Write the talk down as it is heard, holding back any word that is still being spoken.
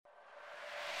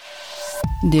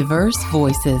Diverse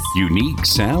voices. Unique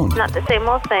sound. Not the same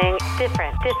old thing.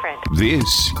 Different. This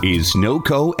is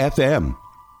NoCo FM.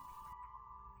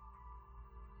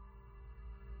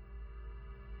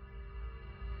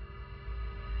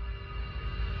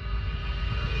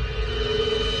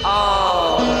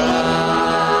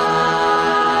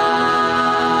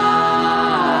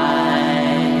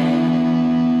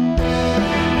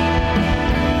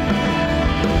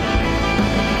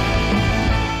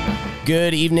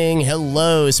 Good evening.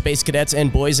 Hello, Space Cadets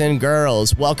and boys and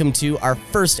girls. Welcome to our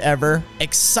first ever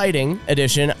exciting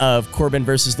edition of Corbin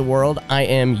versus the World. I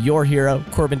am your hero,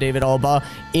 Corbin David Albaugh,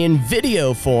 in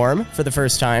video form for the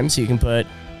first time, so you can put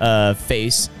a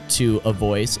face to a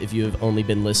voice if you have only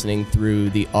been listening through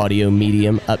the audio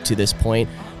medium up to this point.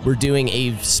 We're doing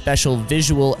a special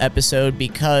visual episode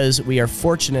because we are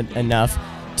fortunate enough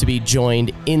to be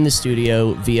joined in the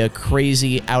studio via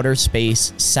crazy outer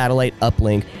space satellite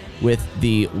uplink with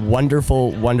the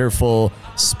wonderful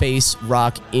space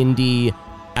rock indie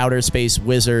outer space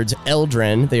wizards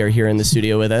Eldrin. They are here in the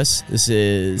studio with us. This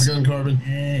is... How's it going, Corbin?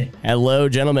 Hey. Hello,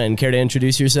 gentlemen. Care to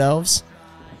introduce yourselves?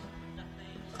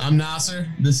 I'm Nasser.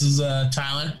 This is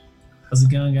Tyler. How's it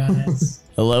going, guys?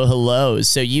 Hello.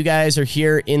 So you guys are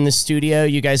here in the studio.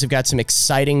 You guys have got some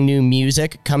exciting new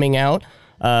music coming out,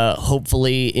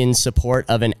 hopefully in support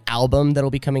of an album that'll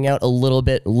be coming out a little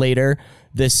bit later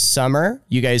this summer.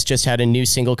 You guys just had a new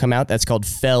single come out that's called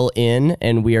Fell In,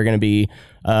 and we are going to be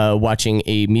watching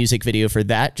a music video for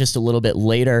that just a little bit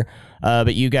later.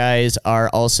 But you guys are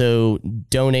also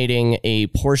donating a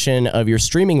portion of your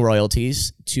streaming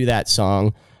royalties to that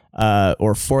song,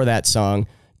 or for that song,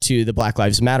 to the Black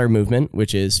Lives Matter movement,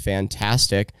 which is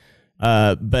fantastic.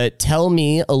 But tell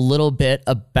me a little bit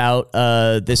about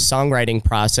this songwriting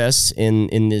process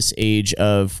in this age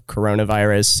of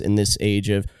coronavirus, in this age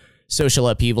of social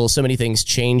upheaval, so many things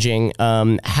changing.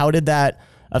 How did that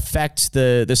affect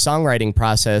the songwriting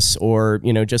process, or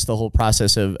just the whole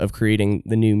process of creating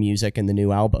the new music and the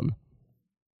new album?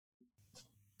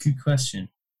 Good question.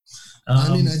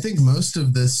 I think most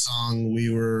of this song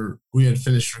we had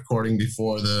finished recording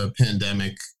before the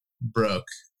pandemic broke.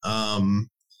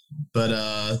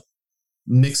 But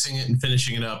mixing it and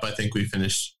finishing it up, I think we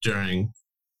finished during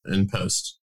in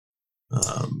post.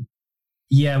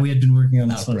 Yeah, we had been working on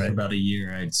this one for about a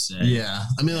year, I'd say. Yeah.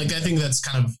 I think that's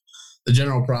kind of the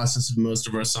general process of most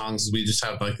of our songs. Is we just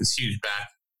have like this huge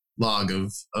backlog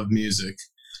of music,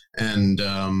 and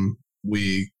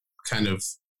we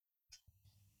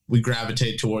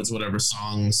gravitate towards whatever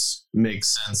songs make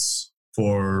sense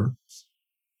for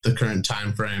the current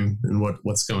time frame and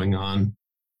what's going on,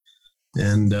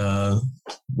 and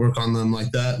work on them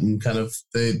like that, and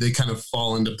they kind of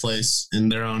fall into place in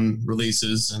their own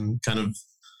releases and kind of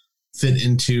fit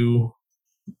into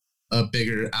a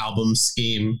bigger album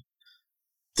scheme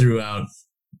throughout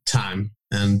time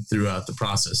and throughout the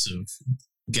process of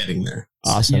getting there.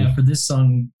 Awesome. Yeah, for this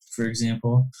song, for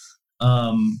example,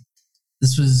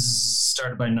 this was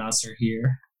started by Nasser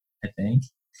here, I think.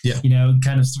 Yeah.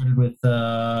 Kind of started with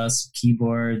some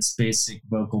keyboards, basic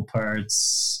vocal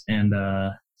parts, and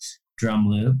drum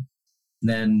loop.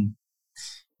 Then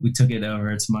we took it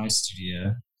over to my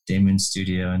studio, Damon's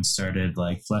studio, and started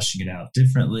fleshing it out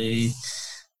differently.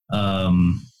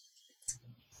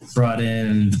 Brought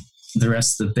in the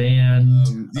rest of the band.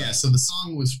 So the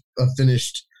song was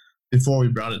finished before we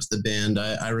brought it to the band.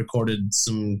 I recorded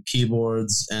some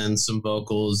keyboards and some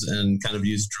vocals and kind of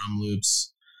used drum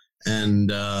loops and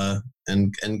got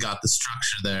the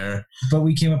structure there. But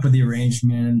we came up with the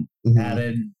arrangement,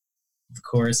 added the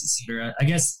chorus, etc. I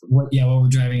guess what we're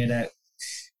driving it at,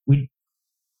 we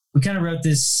kind of wrote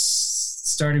this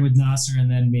starting with Nasser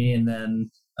and then me, and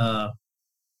then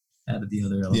added the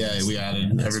other elements. Yeah, we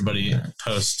added everybody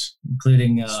post,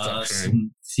 including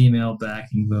some female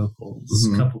backing vocals,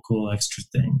 a couple cool extra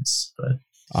things. But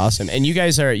awesome. And you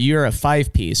guys you're a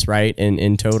 5-piece, right?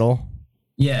 In total?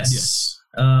 Yes.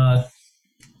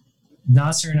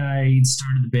 Nasser and I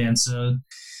started the band, so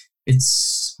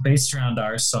it's based around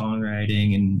our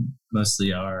songwriting and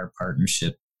mostly our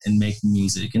partnership in making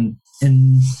music. And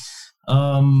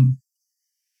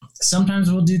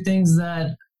sometimes we'll do things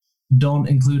that don't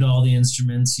include all the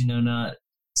instruments, not,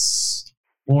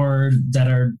 or that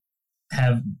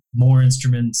have more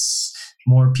instruments,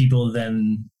 more people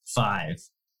than 5.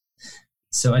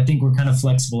 So I think we're kind of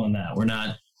flexible in that.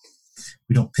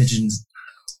 We don't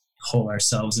pigeonhole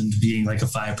ourselves into being like a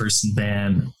 5-person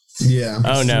band. Yeah.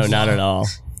 Oh no, not at all.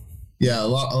 Yeah, a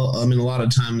lot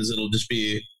of times it'll just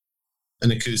be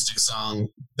an acoustic song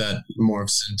that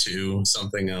morphs into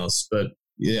something else. But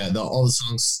yeah, all the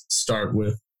songs start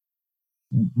with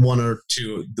one or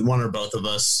both of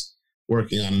us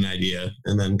working on an idea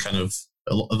and then kind of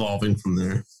evolving from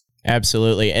there.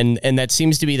 Absolutely. And that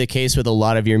seems to be the case with a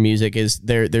lot of your music is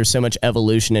there's so much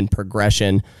evolution and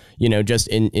progression, just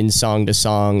in song to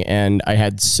song. And I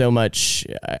had such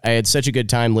a good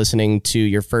time listening to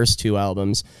your first two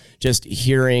albums, just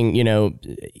hearing,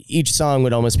 each song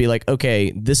would almost be like,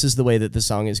 okay, this is the way that the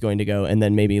song is going to go. And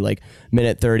then maybe like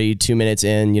minute 30, 2 minutes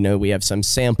in, we have some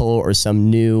sample or some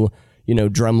new,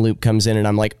 drum loop comes in and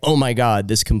I'm like, oh my God,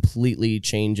 this completely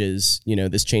changes,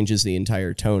 this changes the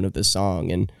entire tone of the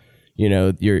song. And,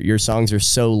 your songs are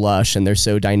so lush and they're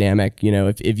so dynamic.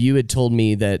 If you had told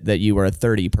me that you were a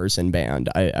 30-person band,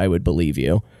 I would believe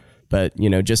you. But,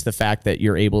 just the fact that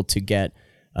you're able to get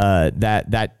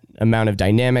that amount of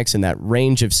dynamics and that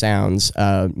range of sounds,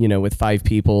 with 5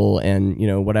 people and,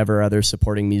 whatever other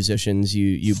supporting musicians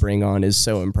you bring on is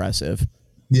so impressive.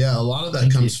 Yeah, a lot of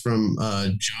that comes from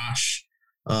Josh.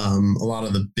 A lot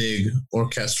of the big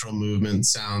orchestral movement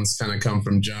sounds kind of come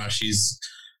from Josh. He's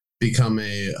become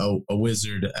a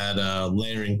wizard at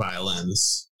layering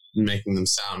violins and making them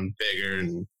sound bigger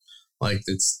and like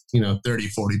it's 30,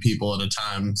 40 people at a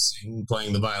time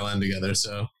playing the violin together.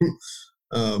 So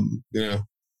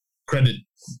credit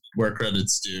where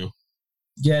credit's due.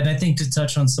 Yeah, and I think to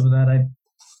touch on some of that,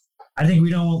 I think we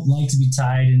don't like to be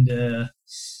tied into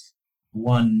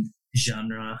one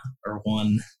genre or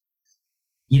one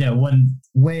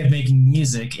way of making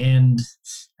music. And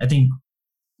I think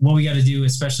what we got to do,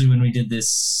 especially when we did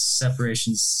this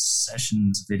Separation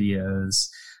Sessions videos,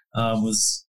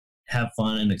 was have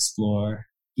fun and explore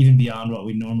even beyond what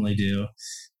we normally do,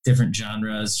 different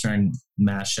genres, try and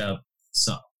mash up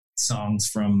songs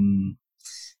from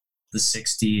the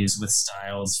 60s with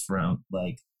styles from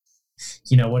like,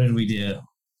 what did we do?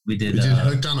 We did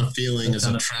Hooked on a Feeling as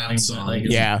a trap song.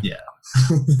 Yeah.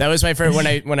 That was my first,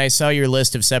 when I saw your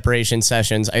list of Separation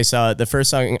Sessions, I saw the first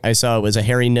song I saw was a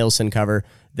Harry Nilsson cover,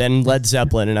 then Led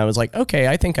Zeppelin. And I was like, okay,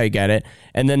 I think I get it.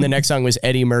 And then the next song was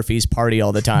Eddie Murphy's Party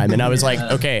All the Time. And I was like,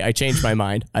 okay, I changed my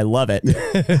mind. I love it.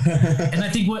 And I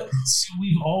think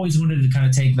we've always wanted to kind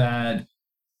of take that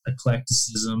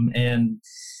eclecticism and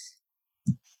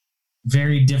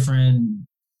very different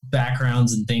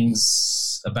backgrounds and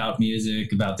things about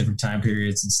music, about different time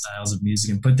periods and styles of music,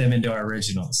 and put them into our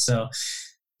originals. So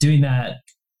doing that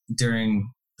during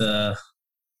the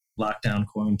lockdown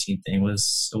quarantine thing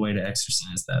was a way to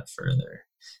exercise that further.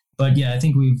 But yeah, I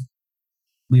think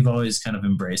we've always kind of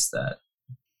embraced that.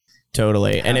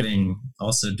 Totally. Having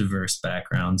also diverse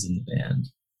backgrounds in the band.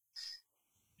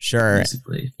 Sure.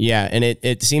 Musically. Yeah. And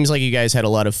it seems like you guys had a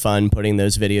lot of fun putting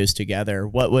those videos together.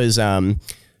 What was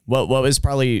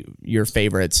probably your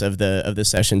favorites of the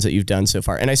sessions that you've done so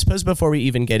far? And I suppose before we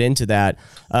even get into that,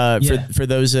 for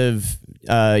those of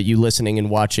you listening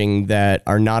and watching that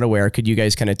are not aware, could you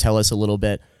guys kind of tell us a little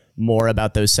bit more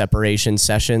about those Separation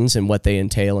Sessions and what they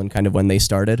entail and kind of when they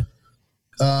started?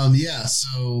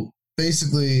 So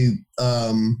basically,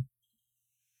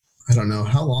 I don't know,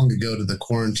 how long ago did the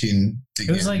quarantine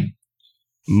begin? It was like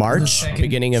March,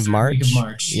 beginning of March. Week of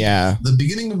March. Yeah. The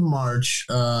beginning of March,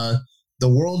 the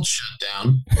world shut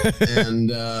down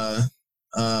and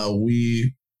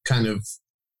we kind of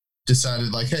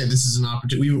decided like, hey, this is an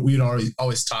opportunity. We'd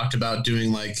always talked about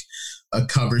doing like a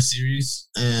cover series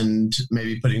and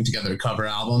maybe putting together a cover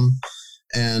album.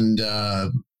 And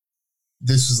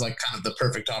this was like kind of the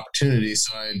perfect opportunity.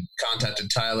 So I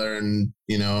contacted Tyler and,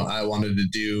 I wanted to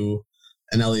do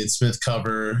an Elliott Smith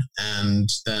cover. And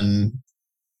then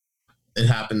it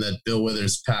happened that Bill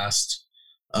Withers passed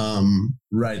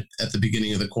right at the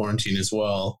beginning of the quarantine as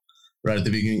well, right at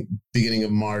the beginning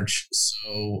of March.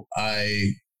 So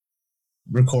I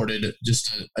recorded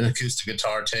just an acoustic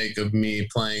guitar take of me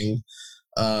playing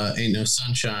Ain't No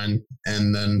Sunshine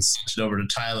and then sent it over to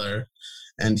Tyler,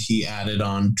 and he added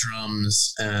on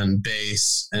drums and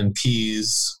bass and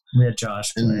keys. We had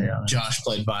Josh play on it. Josh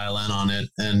played violin on it,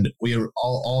 and we were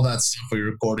all that stuff we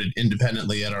recorded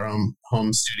independently at our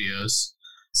home studios.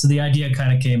 So the idea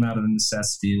kind of came out of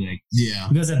necessity,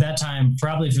 because at that time,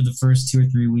 probably for the first 2 or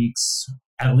 3 weeks,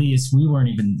 at least, we weren't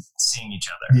even seeing each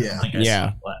other. Yeah.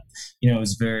 It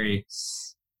was very,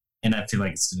 and I feel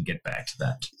like it's going to get back to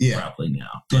that probably now.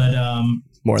 But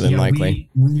more than likely,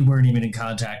 we weren't even in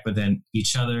contact with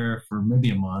each other for maybe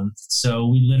a month. So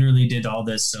we literally did all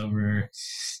this over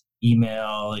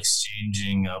email,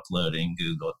 exchanging, uploading,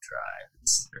 Google Drive,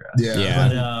 etc. Yeah.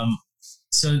 But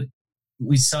so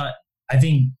we saw. I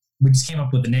think we just came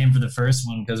up with the name for the first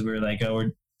one because we were like, oh,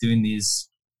 we're doing these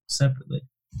separately.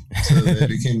 So they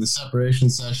became the Separation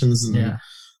Sessions, and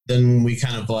then we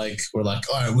kind of like were like,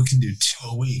 all right, we can do 2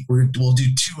 a week. We'll do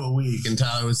 2 a week. And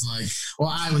Tyler was like, well,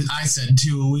 I said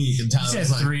 2 a week, and Tyler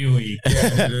was like 3 a week.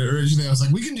 Yeah, originally I was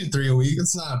like, we can do 3 a week.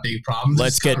 It's not a big problem.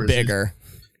 Let's get bigger.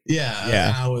 Yeah.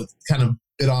 Yeah. I was kind of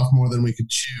bit off more than we could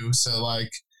chew. So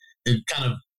like it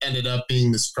kind of ended up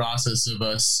being this process of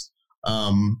us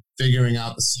figuring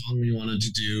out the song we wanted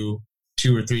to do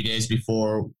 2 or 3 days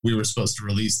before we were supposed to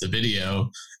release the video.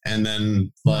 And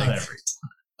then like, Not every time.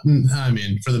 I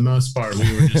mean, for the most part,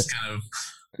 we were just kind of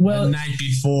the night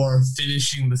before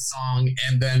finishing the song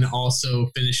and then also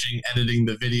finishing editing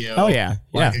the video. Oh yeah.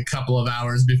 Like a couple of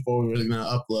hours before we were going to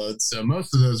upload. So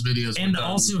most of those videos And were done.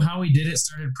 also how we did it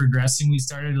started progressing. We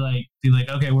started like be like,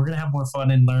 okay, we're gonna have more fun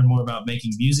and learn more about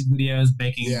making music videos,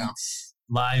 making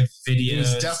live videos. It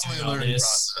was definitely doing a all learning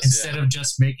this, process, instead of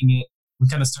just making it. We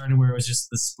kind of started where it was just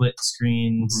the split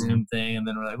screen Zoom thing, and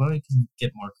then we're like, well, we can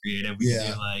get more creative. We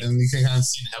can do like, and you can kind of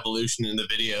see an evolution in the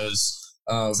videos.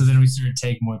 so then we started to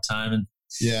take more time, and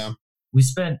we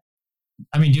spent.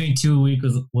 I mean, doing 2 a week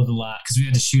was a lot because we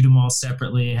had to shoot them all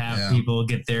separately, have people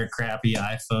get their crappy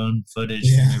iPhone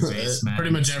footage in their basement.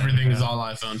 Pretty much everything is all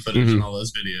iPhone footage in all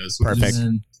those videos. Perfect.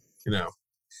 And Then,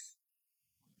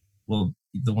 well,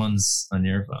 the ones on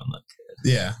your phone look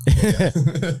good. Yeah.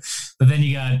 But then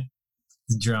you got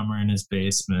the drummer in his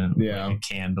basement with Yeah. like a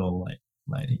candle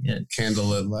lighting it.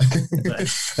 Candlelit light.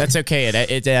 But That's okay.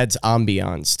 It adds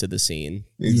ambiance to the scene.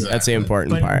 Exactly. That's the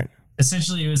important But- part.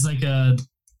 essentially it was like a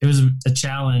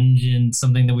challenge and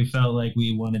something that we felt like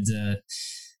we wanted to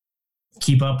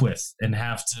keep up with and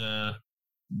have to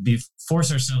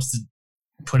force ourselves to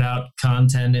put out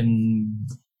content and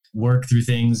work through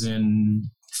things and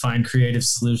find creative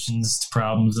solutions to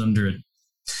problems under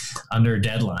a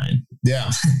deadline. Yeah.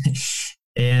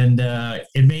 And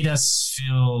it made us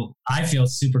I feel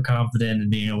super confident in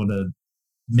being able to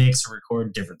mix or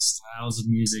record different styles of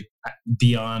music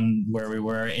beyond where we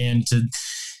were, and to,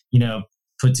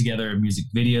 put together a music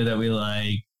video that we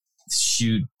like,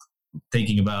 shoot,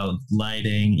 thinking about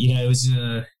lighting. It was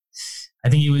I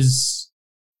think it was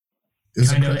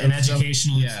kind of an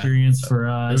educational experience for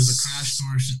us. It was a crash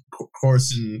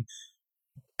course in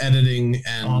editing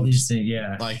and all these things,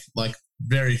 like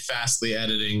very fastly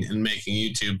editing and making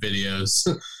YouTube videos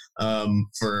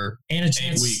for and a 8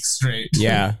 chance, weeks straight.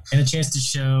 Yeah. and a chance to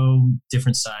show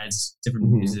different sides, different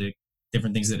Mhm. music,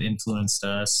 different things that influenced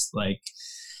us,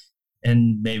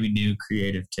 and maybe new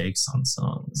creative takes on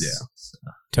songs. Yeah. So,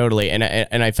 Totally. And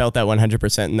I felt that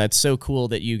 100%. And that's so cool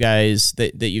that you guys,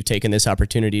 that you've taken this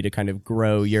opportunity to kind of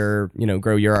grow your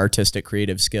artistic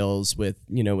creative skills with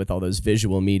all those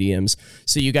visual mediums.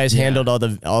 So you guys handled all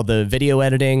the video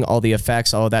editing, all the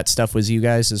effects, all of that stuff was you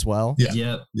guys as well. Yeah.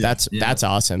 Yep. That's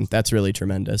awesome. That's really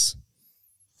tremendous.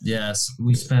 Yes,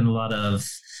 we spent a lot of.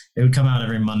 It would come out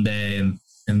every Monday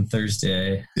and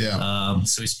Thursday. Yeah.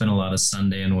 So we spent a lot of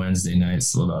Sunday and Wednesday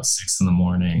nights till about 6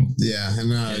 a.m. Yeah.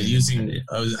 And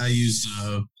I used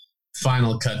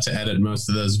Final Cut to edit most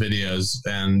of those videos.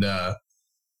 And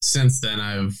since then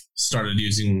I've started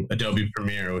using Adobe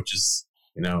Premiere, which is,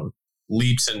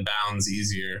 leaps and bounds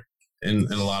easier in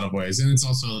a lot of ways. And it's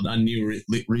also a new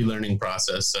relearning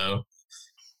process. So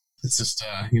it's just,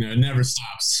 it never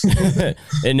stops.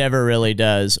 It never really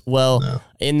does. Well, No.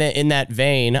 in that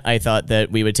vein, I thought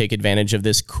that we would take advantage of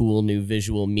this cool new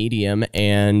visual medium,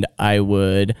 and I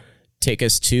would take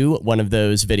us to one of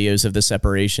those videos of the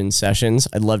separation sessions.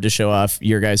 I'd love to show off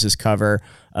your guys' cover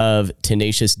of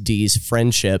Tenacious D's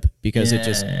Friendship, because it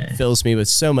just fills me with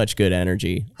so much good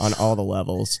energy on all the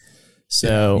levels.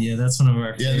 So Yeah, that's one of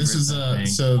our. Yeah, this is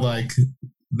so like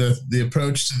the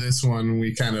approach to this one,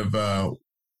 we kind of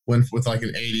went with like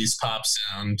an 80s pop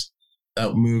sound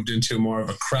that moved into more of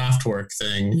a Kraftwerk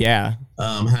thing. yeah,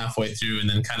 Halfway through, and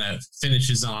then kind of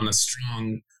finishes on a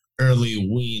strong early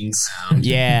Ween sound.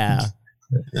 yeah.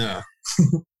 Yeah.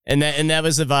 And that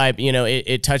was the vibe.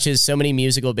 It touches so many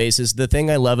musical bases. The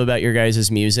thing I love about your guys'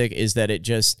 music is that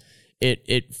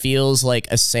it feels like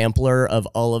a sampler of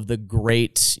all of the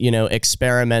great,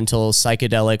 experimental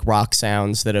psychedelic rock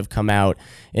sounds that have come out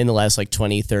in the last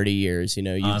 20, 30 years.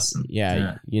 Awesome. You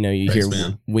Thanks, hear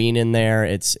man. Ween in there.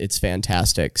 It's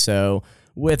fantastic. So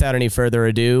without any further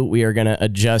ado, we are going to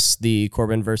adjust the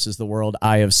Corbin versus the World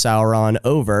Eye of Sauron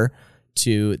over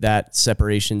to that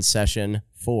separation session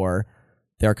for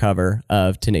their cover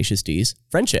of Tenacious D's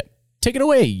Friendship. Take it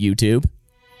away, YouTube.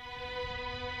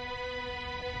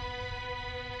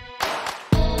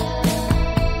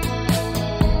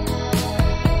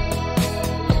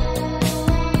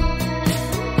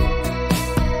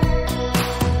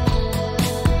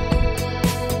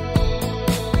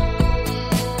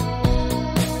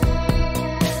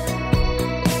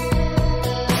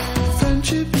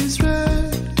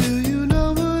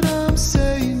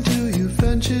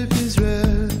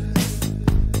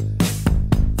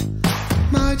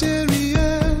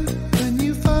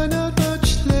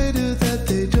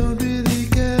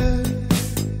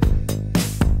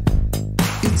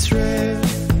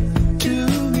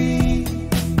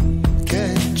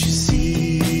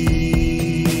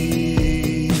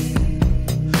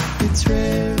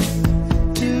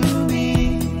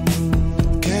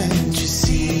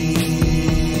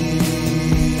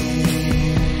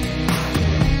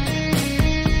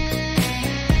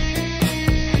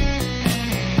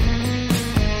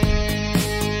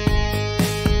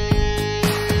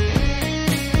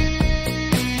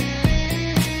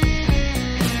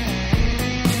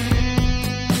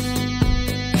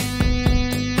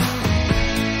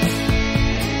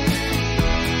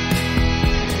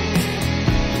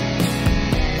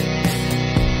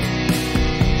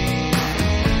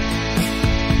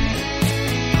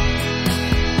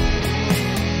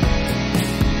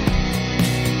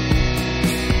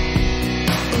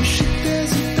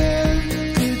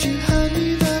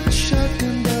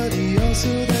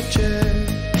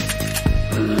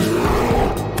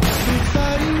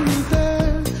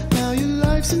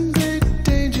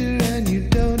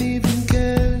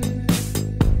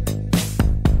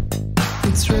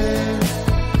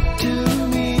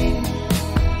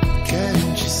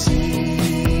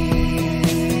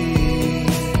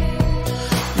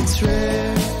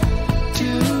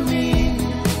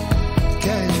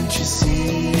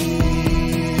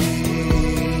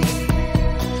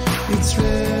 It's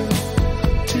rare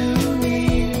to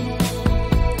me.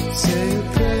 Say a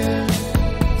prayer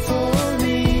for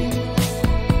me.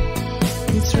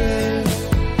 It's rare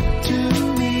to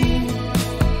me.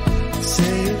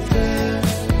 Say a prayer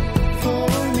for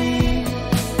me.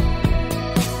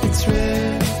 It's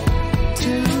rare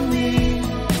to me.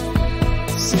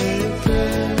 Say a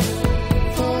prayer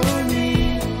for me.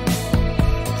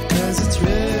 'Cause it's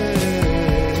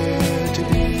rare to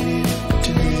be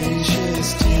Tenacious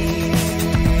D.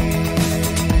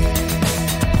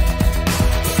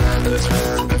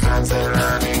 Friends are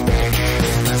running naked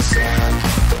in the sand.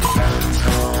 Friends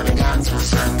holding hands will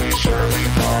Sunday surely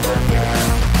fall again.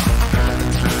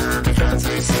 Friends with the friends,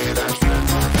 they say that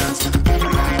friends are friends to the bitter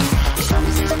end. As long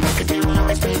as he's like it, they will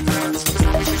always be friends. As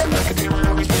long as he's like it, they will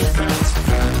always be friends.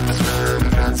 Friends with the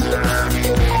friends are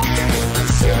running naked in the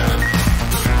sand.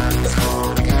 Friends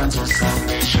holding hands will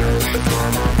Sunday surely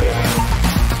fall again.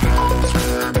 Friends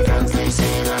with the friends, they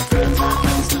say that friends are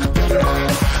friends to the bitter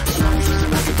end. As long as he's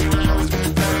like it, they will always be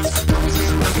friends. As long as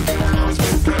he's like it, they will always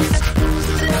be friends. As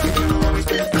long as he's like it, they will always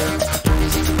be friends. As long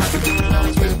as he's like it, they will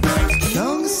always be friends. As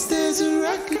long as there's a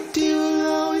record, you will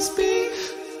always be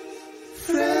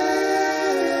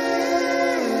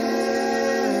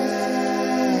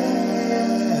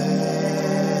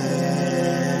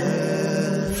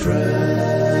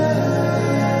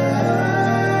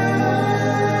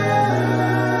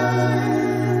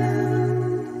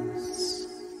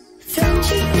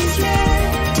Friendship is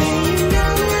rare. Do you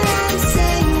know what I'm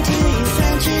saying to you?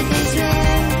 Friendship is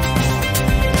rare.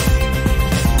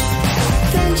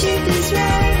 Friendship is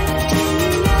rare. Do you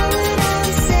know what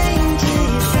I'm saying to you?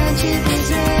 Friendship is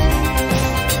rare.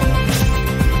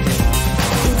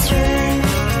 It's rare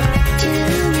to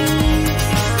me.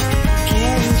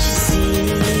 Can't you see?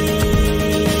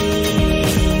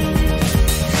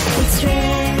 It's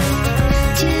rare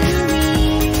to me.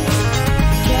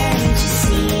 Can't you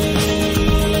see?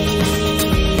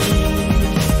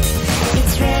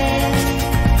 It's rare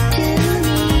to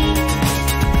me.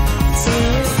 Say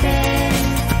a prayer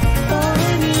for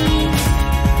me.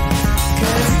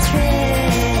 'Cause it's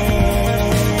rare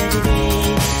to be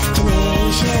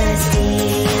Tenacious D.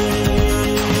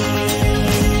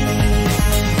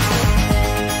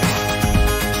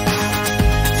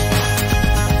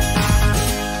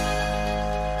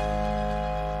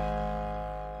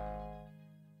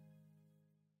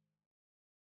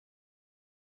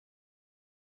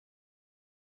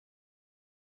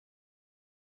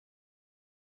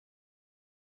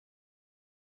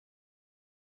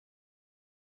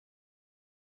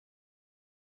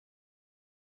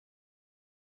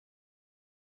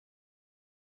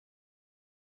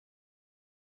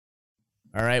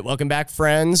 All right, welcome back,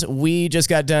 friends. We just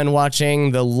got done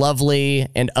watching the lovely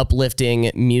and uplifting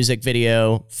music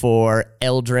video for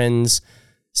Eldrin's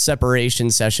Separation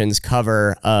Sessions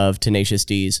cover of Tenacious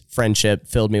D's Friendship.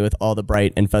 Filled me with all the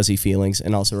bright and fuzzy feelings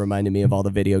and also reminded me of all the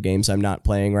video games I'm not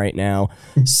playing right now.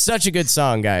 Such a good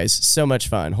song, guys. So much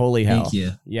fun. Holy hell. Thank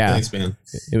you. Yeah. Thanks, man.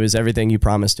 It was everything you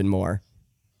promised and more.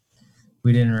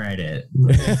 We didn't write it.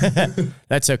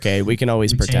 That's okay. We can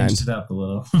always We pretend. changed it up a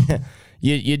little.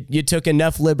 You took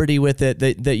enough liberty with it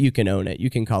that you can own it. You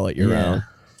can call it your Yeah. own.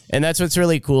 And that's what's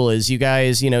really cool is you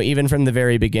guys, even from the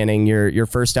very beginning, your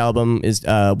first album is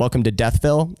Welcome to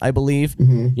Deathville, I believe.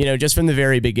 Just from the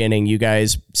very beginning, you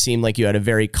guys seemed like you had a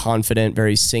very confident,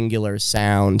 very singular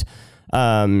sound.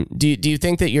 Do you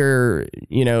think that you're,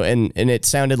 and it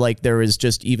sounded like there was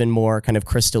just even more kind of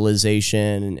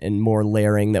crystallization and more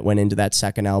layering that went into that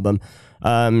second album.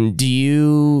 Do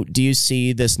you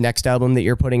see this next album that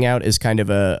you're putting out as kind of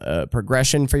a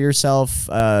progression for yourself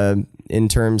in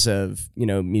terms of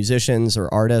musicians or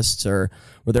artists, or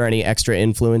were there any extra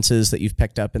influences that you've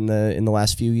picked up in the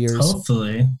last few years?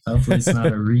 Hopefully it's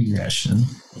not a regression.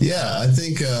 Yeah, I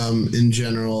think in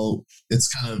general, it's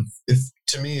kind of,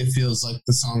 to me, it feels like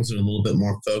the songs are a little bit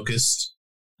more focused,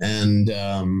 and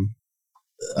on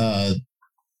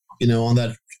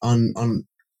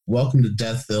Welcome to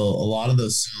Deathville, a lot of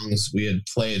those songs we had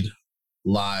played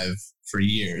live for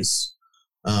years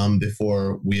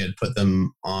before we had put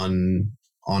them on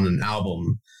an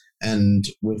album, and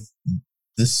with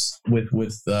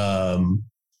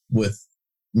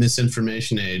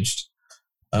Misinformation Aged,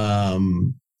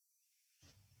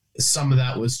 some of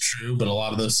that was true, but a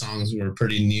lot of those songs were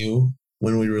pretty new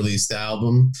when we released the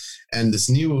album. And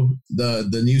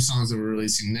the new songs that we're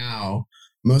releasing now,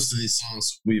 most of these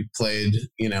songs we played,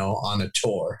 on a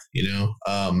tour,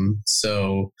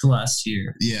 so Last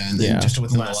year. yeah, and then just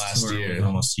within the Last last tour year, was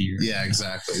almost a year. yeah,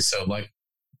 exactly. So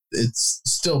it's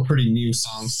still pretty new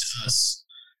songs to us,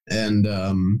 And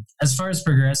As far as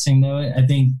progressing, though, I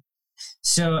think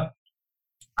so.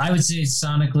 I would say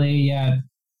sonically, yeah,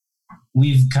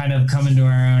 we've kind of come into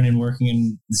our own and working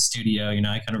in the studio. You know,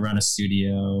 I kind of run a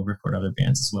studio, record other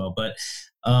bands as well. But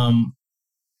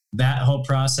that whole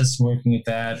process, working with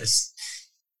that, is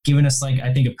giving us, like,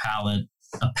 I think a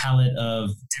palette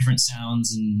of different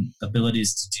sounds and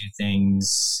abilities to do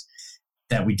things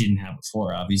that we didn't have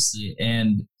before, obviously.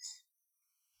 And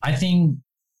I think,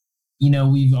 you know,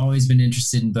 we've always been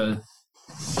interested in both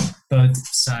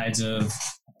sides of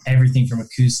everything from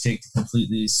acoustic to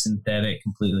completely synthetic,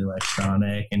 completely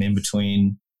electronic, and in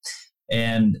between.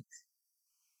 And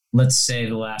let's say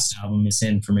the last album,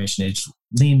 Misinformation Age,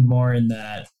 leaned more in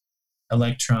that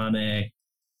electronic,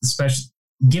 especially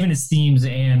given its themes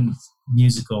and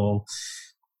musical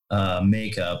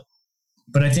makeup.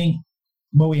 But I think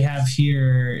what we have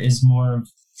here is more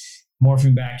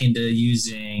morphing back into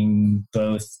using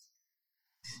both,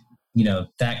 you know,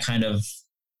 that kind of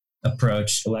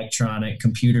approach, electronic,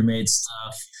 computer-made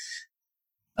stuff,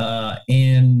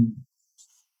 and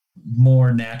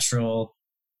more natural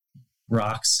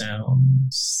rock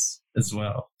sounds as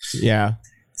well. Yeah.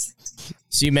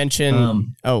 So you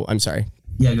mentioned... I'm sorry.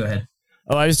 Yeah, go ahead.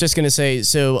 Oh, I was just going to say,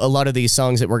 so a lot of these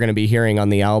songs that we're going to be hearing on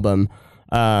the album,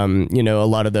 you know, a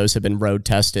lot of those have been road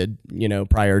tested, you know,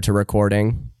 prior to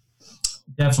recording.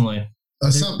 Definitely.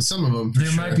 Some of them.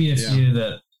 There might be a few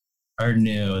that are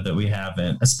new that we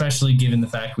haven't, especially given the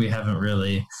fact we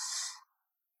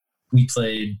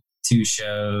played 2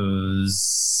 shows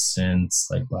since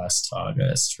like last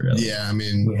August, really. Yeah, I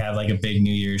mean, we have like a big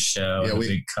New Year's show, and a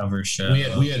big cover show.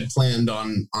 We had planned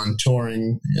on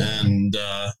touring, and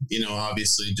you know,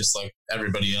 obviously, just like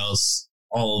everybody else,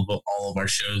 all of our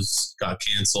shows got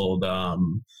canceled.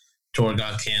 Tour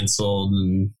got canceled,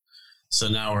 and so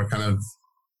now we're kind of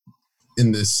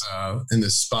in this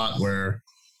spot where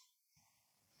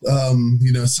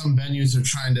you know, some venues are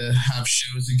trying to have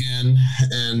shows again,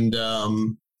 and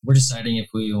we're deciding if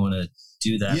we want to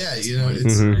do that. Yeah, you know,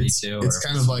 it's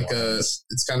kind of like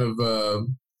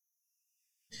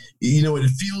you know, it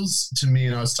feels to me,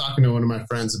 and I was talking to one of my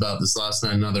friends about this last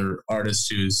night, another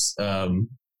artist who's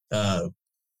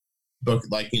book,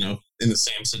 like, you know, in the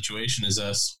same situation as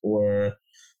us, or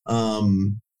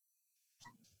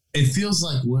it feels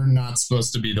like we're not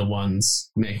supposed to be the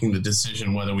ones making the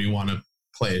decision whether we want to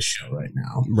play a show right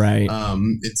now. Right.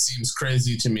 It seems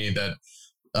crazy to me that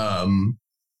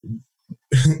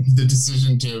the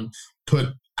decision to put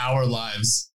our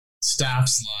lives,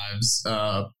 staff's lives,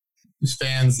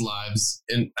 fans' lives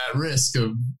at risk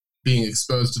of being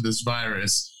exposed to this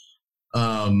virus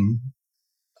on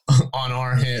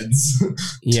our heads to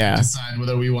decide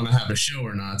whether we want to have a show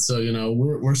or not. So, you know,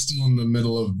 we're still in the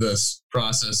middle of this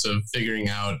process of figuring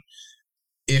out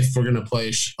if we're going to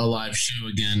play a live show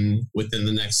again within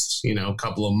the next, you know,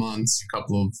 couple of months,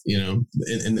 you know,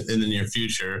 in the near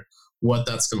future, what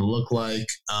that's going to look like,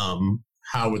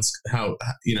 how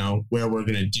you know, where we're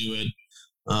going to do it.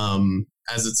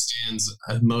 As it stands,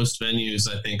 most venues,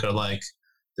 I think, are like,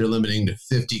 they're limiting to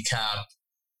 50 cap,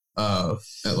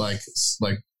 at like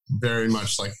very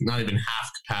much like not even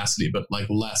half capacity, but like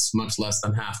much less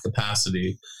than half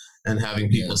capacity, and having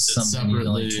people sit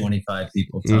separately. Like 25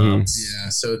 people tops. Yeah,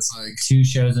 so it's like 2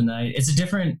 shows a night.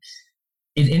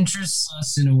 It interests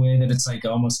us in a way that it's like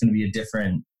almost going to be a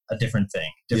different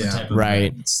thing, type of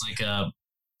event. It's like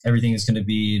everything is going to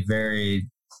be very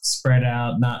spread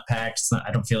out, not packed.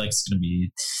 I don't feel like it's going to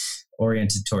be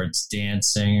oriented towards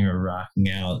dancing or rocking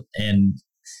out, and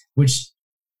which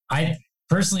I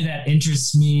personally, that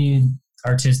interests me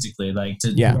artistically, like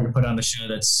to put on a show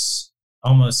that's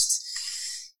almost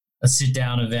a sit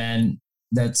down event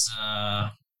that's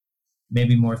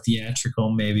maybe more theatrical,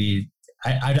 maybe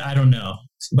I don't know,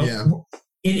 but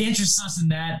it interests us in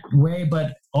that way.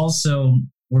 But also,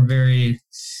 we're very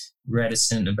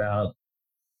reticent about,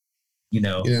 you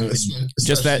know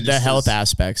just that the health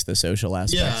aspects, the social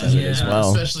aspects of it as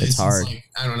well. Especially it's hard. Like,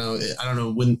 I don't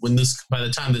know when this, by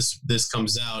the time this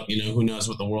comes out, you know, who knows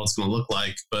what the world's going to look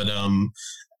like. But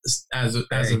as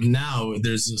of now,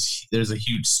 there's a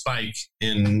huge spike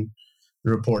in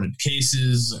reported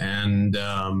cases, and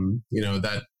you know,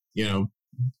 that, you know,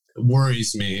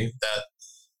 worries me that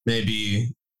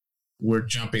maybe we're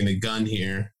jumping the gun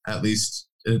here. At least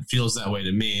it feels that way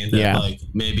to me. That like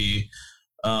maybe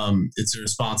it's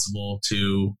irresponsible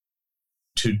to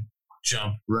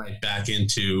jump right back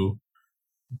into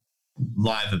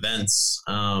live events.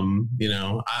 You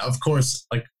know, of course,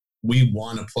 like, we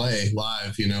want to play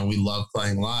live, you know, we love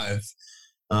playing live.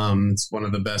 It's one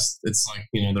of the best. It's like,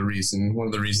 one of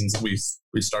the reasons we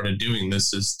started doing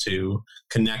this is to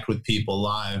connect with people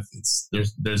live.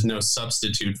 There's no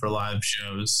substitute for live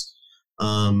shows.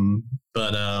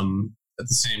 But at the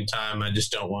same time, I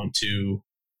just don't want to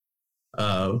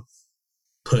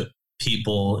put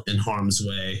people in harm's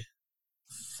way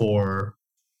for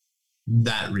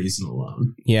that reason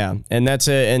alone. Yeah. And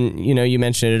you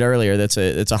mentioned it earlier. It's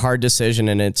a hard decision,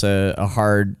 and it's a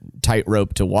hard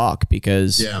tightrope to walk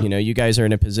because, you guys are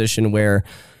in a position where,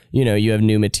 you have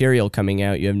new material coming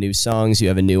out, you have new songs, you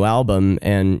have a new album,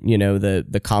 and,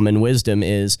 the common wisdom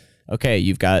is, okay,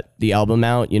 you've got the album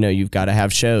out, you've got to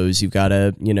have shows, you've got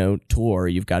to, tour,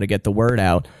 you've got to get the word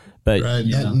out. But right.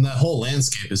 And that whole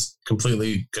landscape is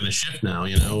completely going to shift now.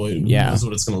 Who knows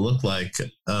what it's going to look like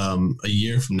a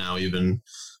year from now. Even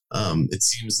it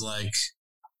seems like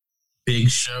big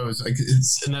shows,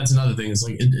 and that's another thing. It's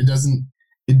like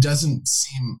it doesn't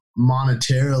seem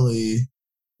monetarily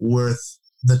worth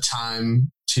the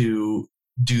time to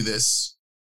do this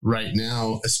right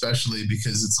now, especially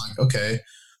because it's like, okay,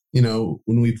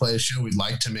 when we play a show, we'd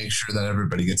like to make sure that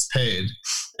everybody gets paid,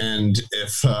 and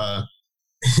if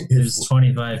there's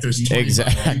 25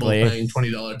 exactly people paying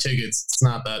 $20 tickets, it's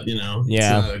not that,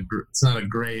 it's not a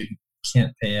great,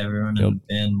 can't pay everyone in the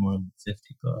band more than $50.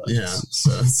 Yeah,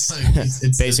 so it's like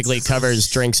it's basically covers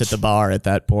drinks at the bar at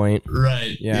that point,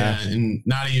 right? Yeah, and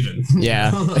not even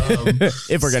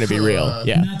if we're gonna be real, not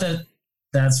that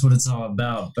that's what it's all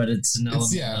about, but it's an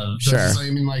element of sure.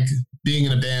 I mean, like being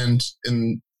in a band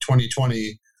in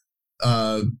 2020,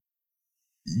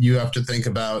 you have to think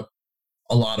about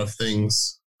a lot of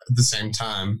things at the same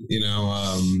time.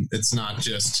 It's not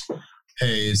just,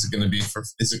 hey, is it going to be fun?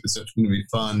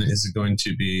 Is it going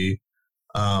to be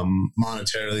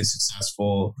monetarily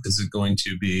successful? Is it going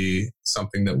to be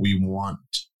something that we want,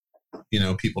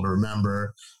 people to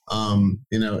remember? And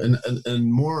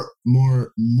more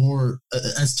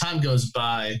as time goes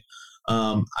by,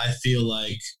 I feel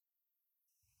like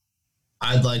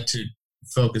I'd like to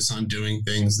focus on doing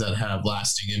things that have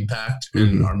lasting impact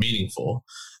and are meaningful,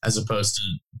 as opposed to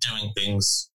doing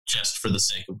things just for the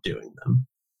sake of doing them.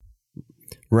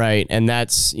 Right. And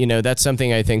that's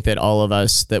something I think that all of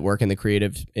us that work in the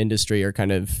creative industry are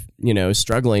kind of,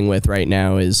 struggling with right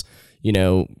now is,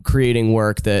 creating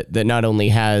work that not only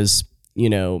has,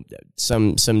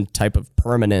 some type of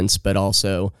permanence, but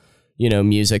also,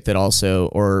 music that also,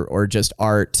 or just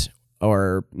art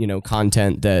or,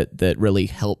 content that really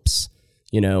helps,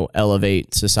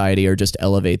 elevate society or just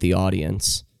elevate the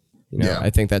audience. I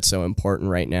think that's so important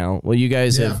right now. Well, you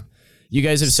guys have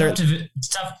certainly.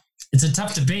 It's a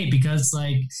tough debate because,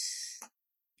 like,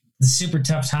 the super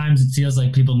tough times, it feels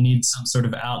like people need some sort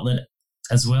of outlet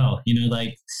as well.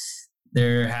 Like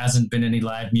there hasn't been any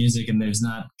live music, and there's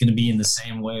not going to be in the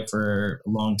same way for a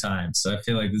long time. So I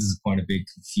feel like this is a point of big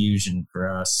confusion for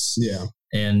us. Yeah,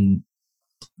 and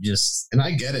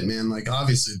I get it, man. Like,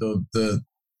 obviously, the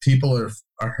people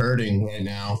are hurting right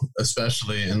now,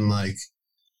 especially, and like,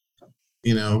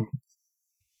 we're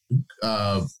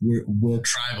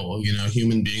tribal.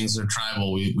 Human beings are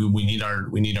tribal. We need our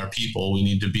people. We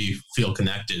need to feel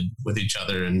connected with each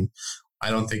other, and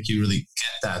I don't think you really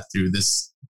get that through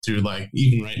like,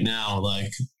 even right now,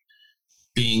 like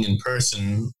being in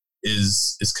person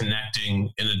is connecting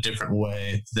in a different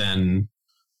way than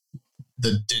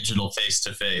the digital face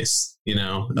to face.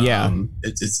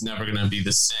 It's never going to be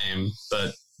the same,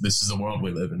 but this is the world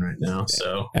we live in right now.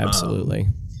 So absolutely.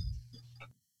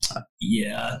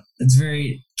 It's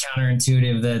very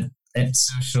counterintuitive that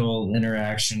social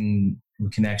interaction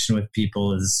and connection with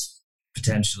people is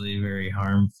potentially very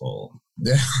harmful.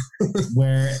 Yeah.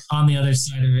 Where on the other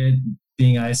side of it,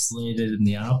 being isolated and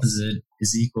the opposite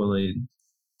is equally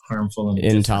harmful and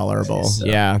intolerable. So,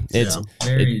 it's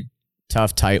very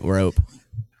tough tightrope.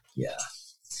 Yeah.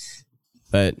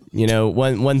 But,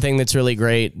 one thing that's really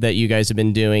great that you guys have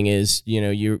been doing is,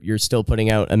 you're still putting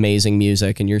out amazing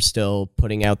music, and you're still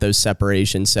putting out those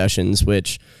separation sessions,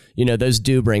 which, those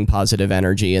do bring positive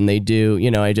energy, and they do,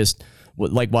 I just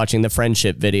like watching the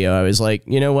friendship video. I was like,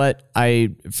 you know what?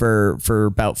 For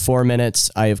about 4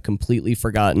 minutes, I have completely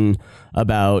forgotten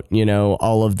about,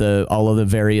 all of the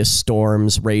various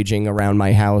storms raging around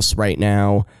my house right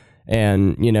now.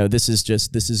 And, this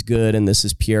is good, and this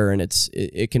is pure, and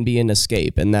it can be an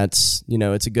escape. And that's,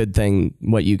 it's a good thing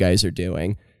what you guys are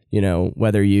doing,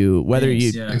 whether you,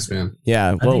 Thanks, man.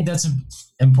 Yeah. I think that's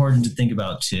important to think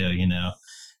about too,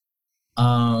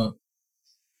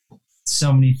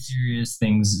 so many serious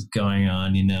things going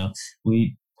on,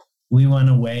 we want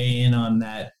to weigh in on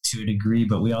that to a degree,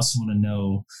 but we also want to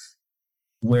know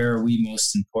where are we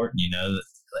most important,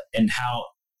 and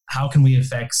how can we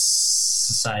affect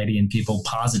society and people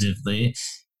positively?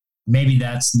 Maybe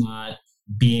that's not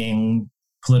being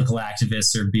political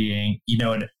activists or being,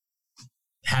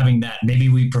 having that. Maybe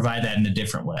we provide that in a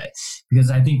different way, because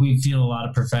I think we feel a lot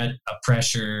of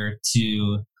pressure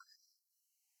to,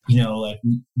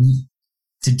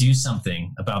 to do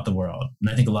something about the world. And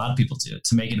I think a lot of people do,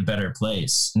 to make it a better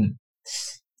place. And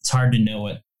it's hard to know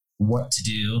what to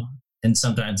do. And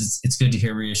sometimes it's good to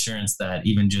hear reassurance that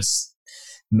even just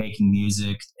making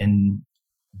music and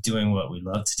doing what we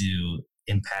love to do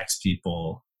impacts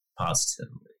people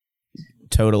positively.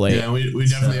 Totally. Yeah, we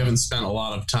definitely haven't spent a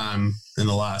lot of time in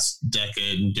the last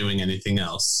decade doing anything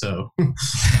else. So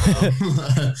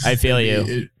I feel you.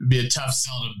 It'd be a tough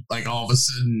sell to like all of a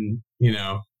sudden,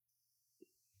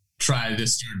 try to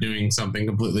start doing something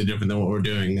completely different than what we're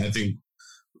doing. I think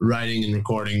writing and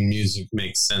recording music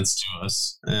makes sense to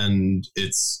us, and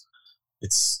it's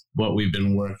what we've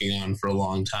been working on for a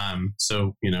long time.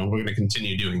 So, we're going to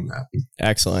continue doing that.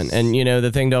 Excellent. And,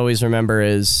 the thing to always remember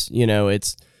is,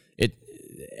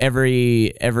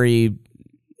 every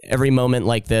moment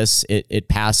like this, it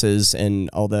passes. And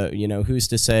although, who's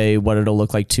to say what it'll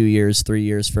look like 2 years, 3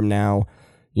 years from now,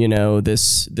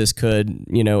 this could,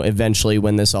 eventually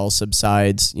when this all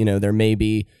subsides, there may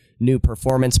be new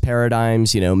performance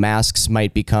paradigms, masks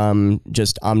might become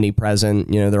just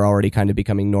omnipresent. They're already kind of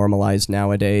becoming normalized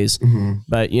nowadays,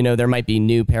 but, there might be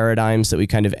new paradigms that we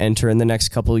kind of enter in the next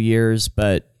couple of years.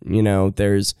 But,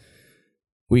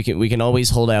 we can always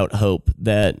hold out hope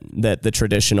that the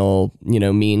traditional,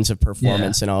 means of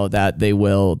performance and all of that, they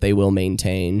will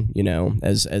maintain,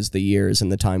 as the years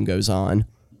and the time goes on.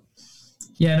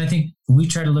 Yeah. And I think we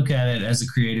try to look at it as a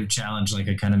creative challenge, like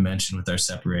I kind of mentioned with our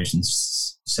separation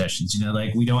sessions.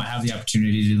 Like we don't have the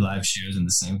opportunity to do live shows in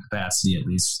the same capacity, at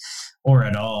least, or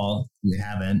at all. We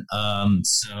haven't.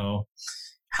 So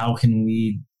how can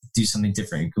we do something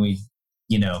different? Can we,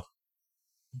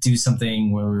 do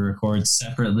something where we record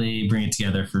separately, bring it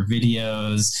together for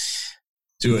videos,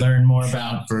 learn more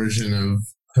about version of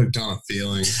Hooked on a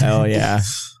Feeling. Hell yeah.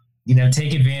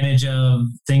 Take advantage of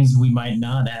things we might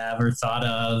not have or thought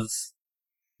of,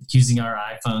 using our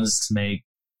iPhones to make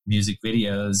music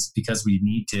videos because we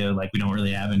need to. Like, we don't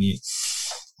really have any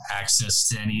access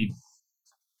to any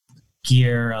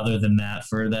gear other than that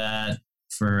for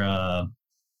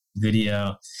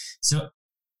video. So,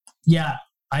 yeah,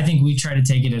 I think we try to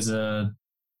take it as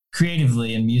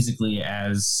creatively and musically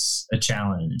as a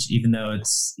challenge, even though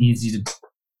it's easy to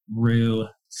rue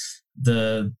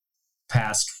the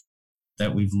past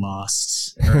that we've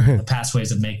lost, or the past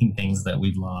ways of making things that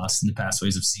we've lost, and the past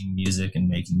ways of seeing music and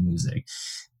making music.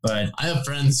 But I have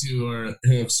friends who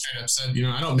have straight up said,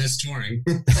 I don't miss touring.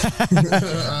 It's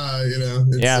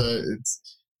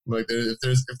like if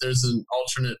there's an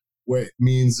alternate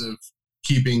means of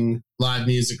keeping live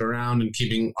music around and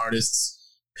keeping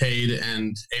artists paid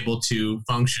and able to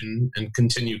function and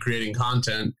continue creating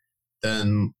content,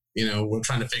 then we're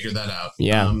trying to figure that out.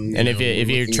 Yeah. And if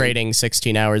you're trading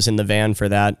 16 hours in the van for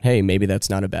that, hey, maybe that's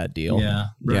not a bad deal. Yeah.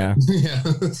 Right. Yeah.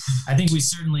 I think we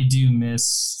certainly do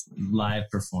miss live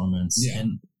performance. Yeah.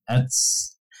 And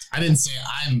that's, I didn't say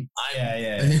I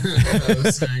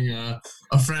was saying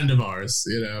a friend of ours,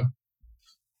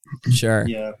 Sure.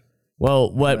 Yeah.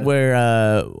 Well,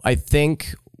 I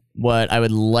think what I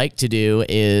would like to do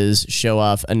is show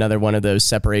off another one of those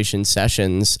separation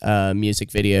sessions, music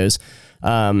videos.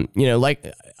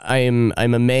 Like I'm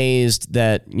amazed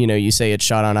that, you say it's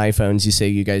shot on iPhones. You say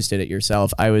you guys did it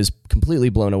yourself. I was completely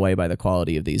blown away by the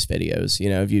quality of these videos.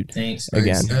 If you Thanks.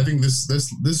 again, I think this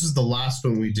is the last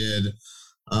one we did.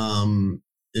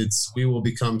 It's We Will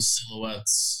Become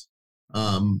Silhouettes,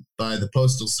 by the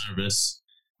Postal Service.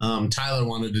 Tyler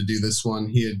wanted to do this one.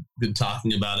 He had been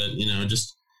talking about it,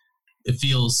 just, it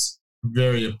feels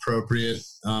very appropriate.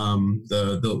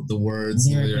 The words,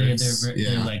 the lyrics,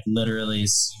 they're like literally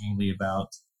seemingly about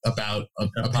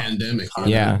a pandemic,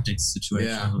 situation.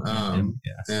 Yeah.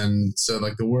 And so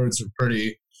like the words are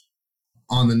pretty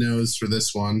on the nose for this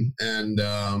one. And,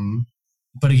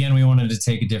 but again, we wanted to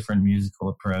take a different musical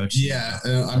approach. Yeah.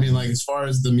 I mean, like, as far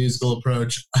as the musical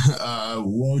approach,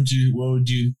 what would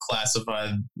you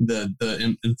classify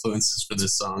the influences for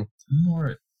this song?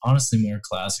 Honestly, more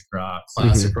classic rock.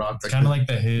 Classic rock. Kind of like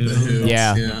The Who.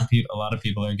 Yeah. A lot of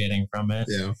people are getting from it.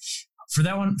 Yeah. For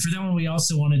that one, we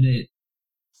also wanted to,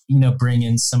 bring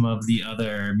in some of the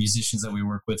other musicians that we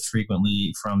work with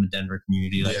frequently from the Denver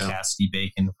community, like Cassidy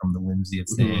Bacon from The Whimsy of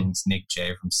Things, Nick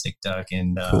J from Stick Duck,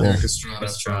 and Eric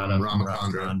Estrada from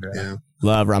Ramachandra. Yeah.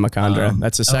 Love Ramachandra.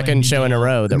 That's the second show in a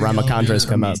row that Ramakandra's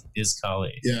come up. Is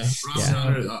Kali. Yeah.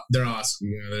 Ramachandra, they're awesome.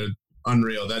 They're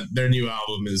unreal. Their new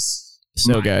album is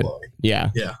So good. mind-blowing. Yeah.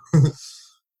 Yeah.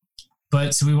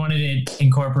 But so we wanted to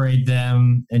incorporate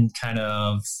them and kind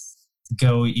of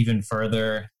go even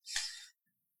further,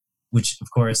 which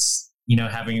of course, you know,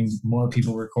 having more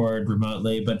people record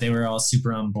remotely, but they were all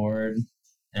super on board.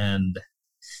 And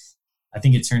I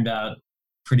think it turned out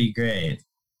pretty great.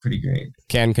 Pretty great.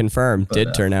 Can confirm. But,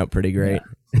 Did turn out pretty great.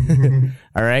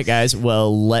 All right, guys.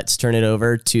 Well, let's turn it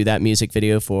over to that music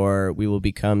video for We Will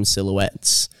Become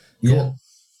Silhouettes. Yeah.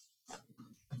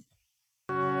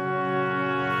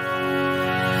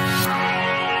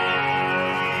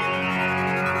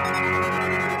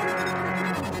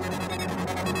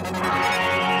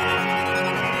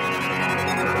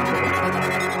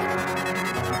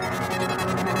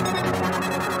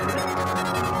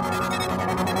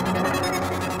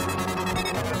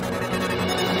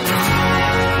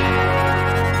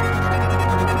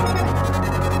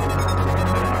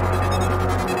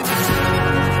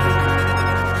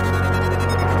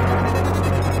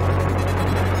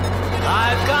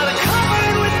 I've got a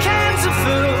cupboard with cans of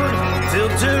food,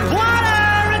 filtered water,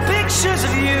 and pictures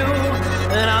of you.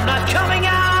 And I'm not coming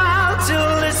out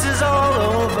till this is all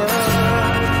over.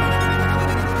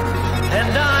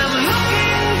 And I'm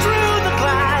looking through the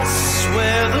glass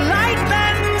where the light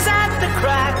bends at the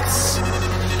cracks.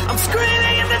 I'm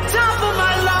screaming at the top of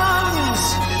my lungs,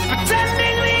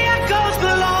 pretending the echoes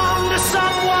belong to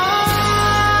someone.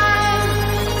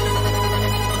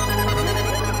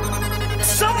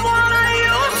 Someone I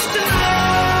used to know.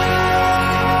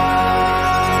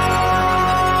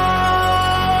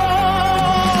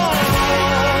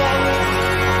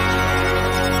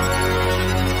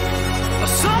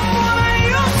 Someone I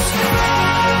used to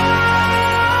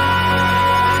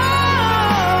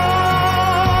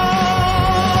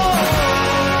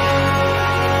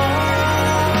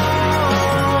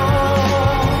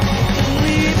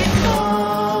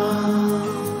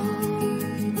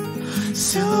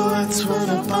Silhouettes when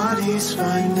our bodies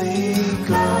finally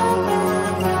go.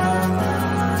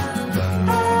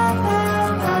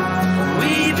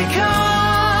 We become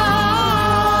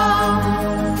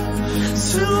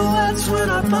Silhouettes when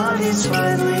our bodies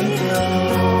finally go.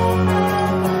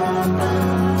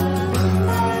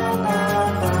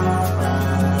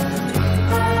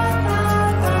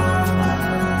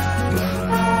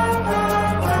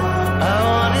 I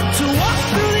wanted to walk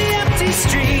through the empty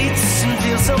streets and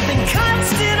feel something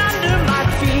constant under my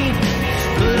feet.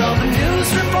 But all the news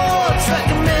reports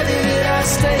recommended that I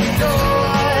stay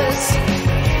indoors.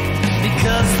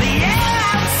 Because the air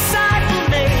outside will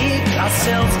make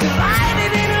ourselves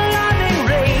divided in alarming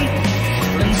rate.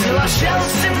 Until our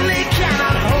shells simply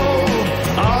cannot hold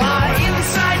all our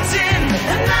insides in.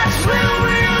 And that's when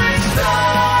we'll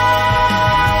explode.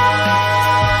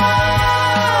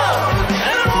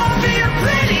 And it won't be a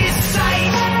pretty sight.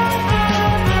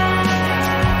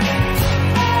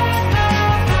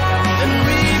 And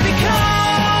we become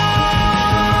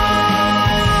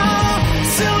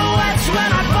silhouettes when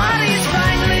our bodies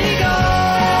finally go.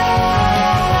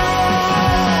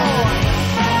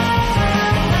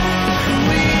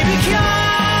 We become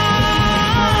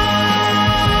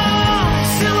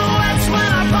silhouettes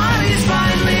when our bodies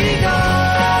finally go.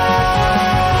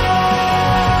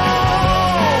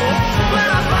 When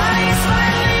our bodies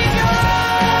finally go.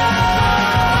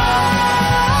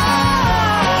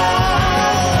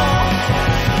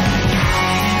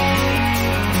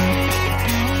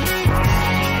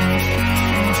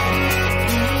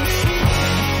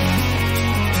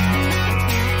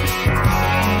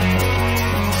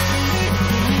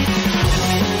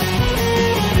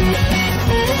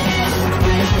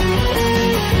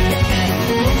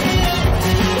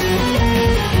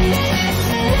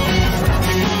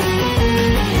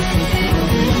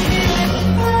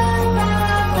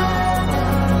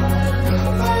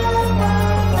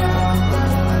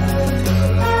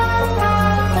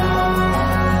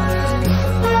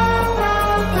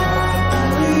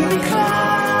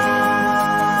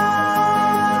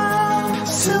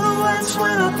 Silhouettes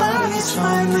when our bodies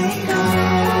finally go.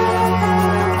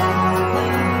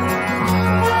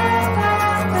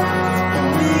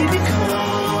 We become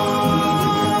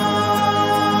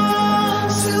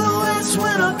silhouettes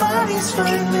when our bodies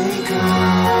finally go.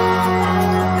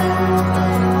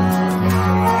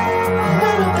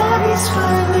 When our bodies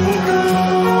finally go.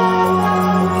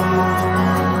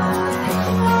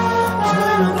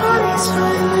 When our bodies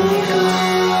finally go.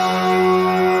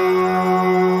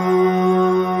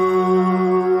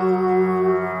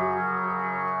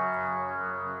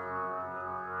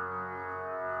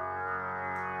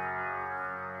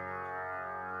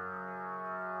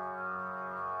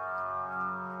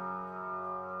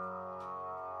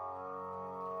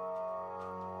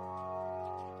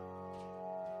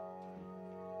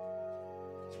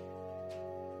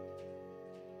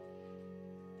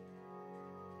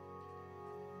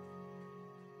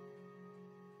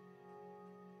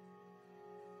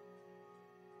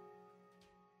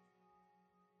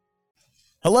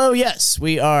 Hello, yes,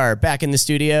 we are back in the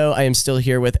studio. I am still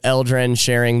here with Eldren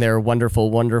sharing their wonderful,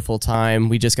 wonderful time.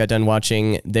 We just got done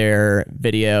watching their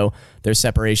video, their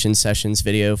separation sessions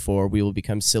video for We Will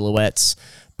Become Silhouettes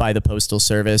by the Postal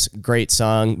Service. Great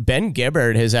song. Ben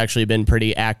Gibbard has actually been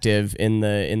pretty active in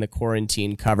the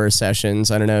quarantine cover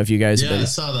sessions. I don't know if you guys have been I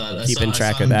saw that. keeping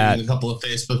track I saw of him that. doing a couple of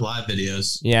Facebook Live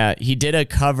videos. Yeah, he did a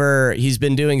cover. He's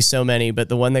been doing so many, but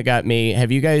the one that got me,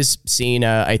 have you guys seen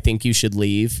I Think You Should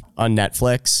Leave on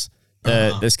Netflix?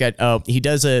 This guy, he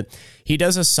does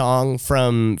a song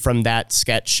from that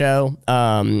sketch show.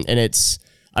 And it's,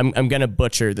 I'm going to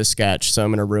butcher the sketch, so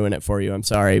I'm going to ruin it for you. I'm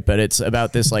sorry, but it's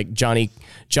about this like Johnny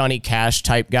Cash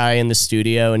type guy in the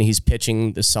studio, and he's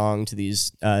pitching the song to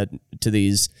these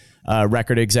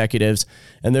record executives,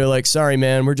 and they're like, "Sorry,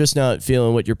 man, we're just not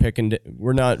feeling what you're picking.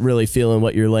 We're not really feeling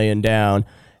what you're laying down."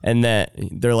 And then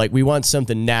they're like, "We want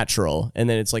something natural." And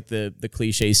then it's like the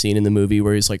cliche scene in the movie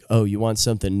where he's like, "Oh, you want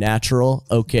something natural?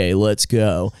 Okay, let's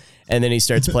go." And then he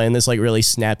starts playing this like really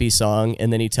snappy song,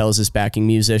 and then he tells his backing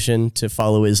musician to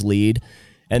follow his lead.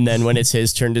 And then when it's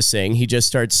his turn to sing, he just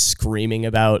starts screaming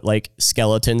about like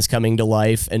skeletons coming to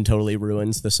life and totally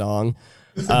ruins the song.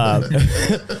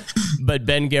 But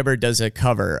Ben Gibbard does a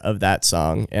cover of that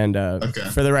song. And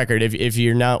for the record, if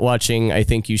you're not watching I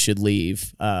Think You Should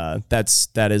Leave,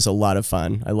 that is a lot of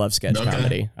fun. I love sketch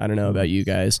comedy. I don't know about you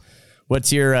guys.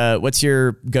 What's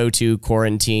your go-to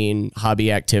quarantine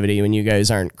hobby activity when you guys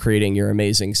aren't creating your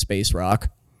amazing space rock?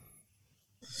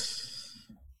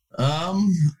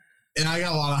 And I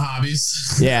got a lot of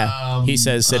hobbies. Yeah, he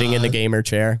says sitting in the gamer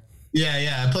chair.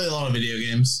 Yeah, I play a lot of video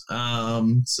games.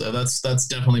 So that's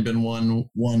definitely been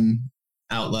one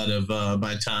outlet of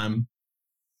my time.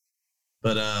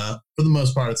 But for the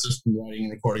most part, it's just writing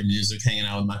and recording music, hanging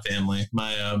out with my family.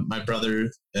 My brother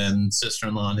and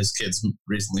sister-in-law and his kids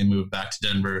recently moved back to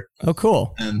Denver. Oh,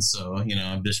 cool. And so,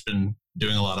 I've just been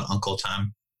doing a lot of uncle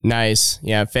time. Nice.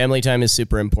 Yeah, family time is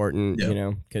super important,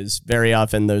 Yep. because very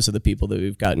often those are the people that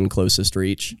we've gotten closest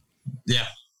reach. Yeah.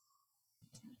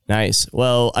 Nice.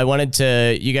 Well, I wanted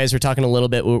to, you guys were talking a little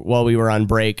bit while we were on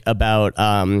break about,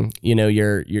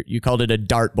 you called it a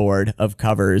dartboard of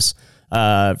covers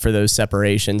for those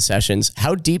separation sessions.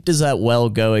 How deep does that well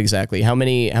go exactly? How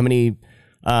many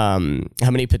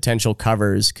potential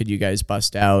covers could you guys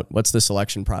bust out? What's the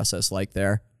selection process like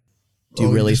there? Do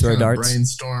you really throw darts?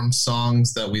 Brainstorm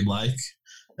songs that we like,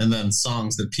 and then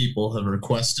songs that people have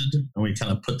requested, and we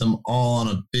kind of put them all on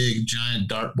a big giant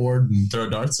dartboard and throw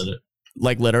darts at it.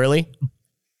 Like literally?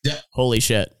 Yeah. Holy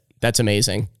shit. That's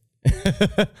amazing.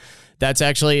 That's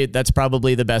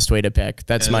probably the best way to pick.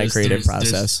 That's my creative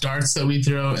process. There's darts that we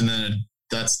throw, and then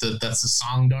that's the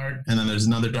song dart, and then there's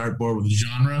another dartboard with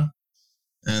genre,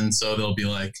 and so there'll be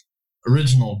like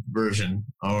original version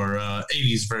or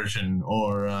 80s version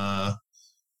or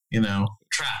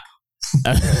trap.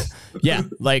 Yeah,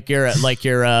 like your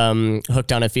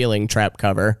Hooked on a Feeling trap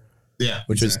cover. Yeah,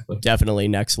 which exactly. was definitely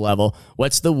next level.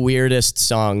 What's the weirdest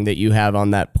song that you have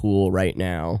on that pool right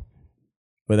now,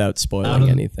 without spoiling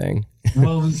anything?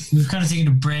 Well, we've kind of taken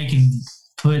a break and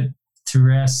put to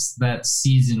rest that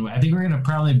season. I think we're going to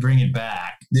probably bring it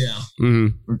back. Yeah.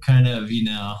 Mm-hmm. We're kind of,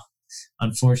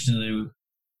 unfortunately,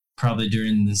 probably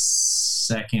during the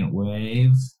second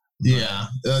wave. Yeah,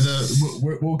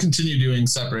 we'll continue doing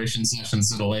separation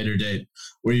sessions at a later date.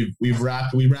 We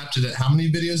wrapped it at, how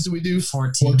many videos did we do?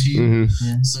 14. Mm-hmm.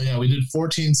 Yeah. So yeah, we did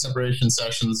 14 separation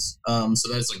sessions.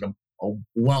 So that's like a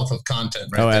wealth of content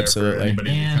right there absolutely. for anybody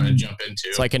to kind of jump into.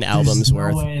 It's like an album's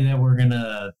worth. There's no way that we're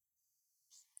gonna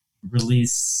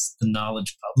release the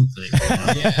knowledge publicly.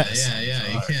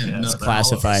 Yeah. You can't. It's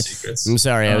classified. I'm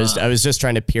sorry. I was just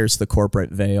trying to pierce the corporate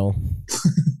veil.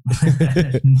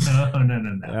 No.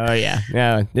 Oh yeah.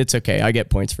 It's okay. I get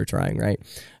points for trying, right?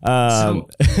 So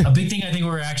a big thing I think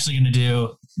we're actually going to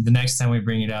do the next time we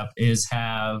bring it up is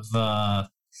have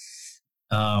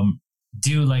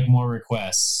do like more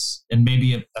requests and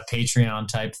maybe a Patreon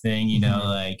type thing.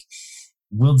 Like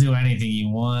we'll do anything you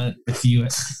want if you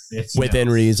within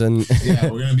reason. Yeah,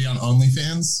 we're gonna be on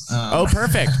OnlyFans. Oh,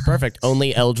 perfect.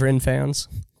 Only Eldren fans.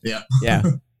 Yeah.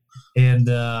 And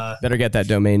better get that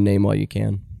domain name while you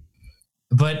can.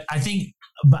 But I think,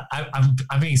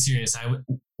 I'm being serious.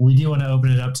 We do want to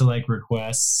open it up to like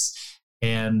requests,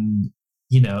 and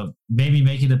maybe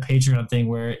make it a Patreon thing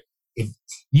where if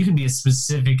you can be as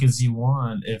specific as you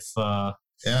want. If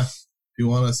you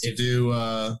want us to do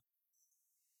a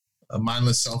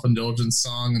mindless self-indulgence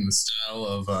song in the style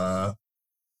of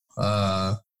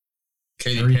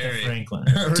Katy Perry. Franklin.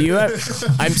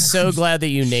 I'm so glad that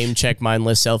you name check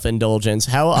mindless self-indulgence.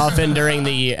 How often during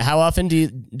the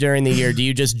year do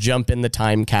you just jump in the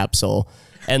time capsule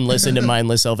and listen to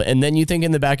Mindless Self. And then you think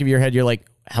in the back of your head, you're like,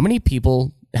 how many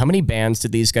bands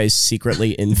did these guys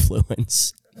secretly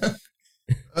influence?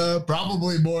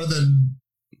 Probably more than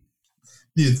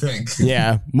you'd think.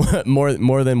 Yeah, more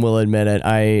than we'll admit it.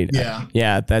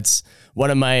 Yeah, that's one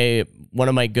of my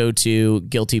go-to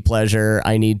guilty pleasure.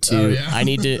 I need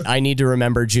to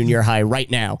remember junior high right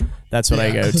now. That's what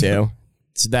I go to.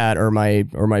 It's that or my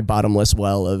bottomless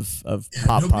well of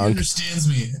pop Nobody punk.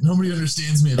 Nobody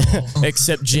understands me at all.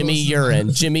 Except Jimmy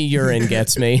Urine. Jimmy Urine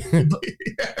gets me.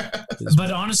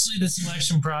 But honestly, the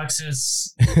selection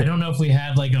process, I don't know if we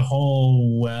had like a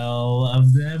whole well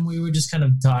of them. We would just kind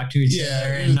of talk to each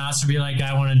other, and Nas would be like,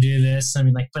 I want to do this. I'd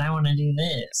be like, but I want to do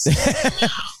this.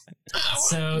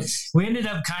 So we ended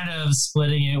up kind of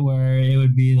splitting it where it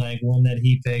would be like one that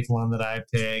he picked, one that I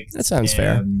picked. That sounds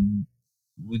fair.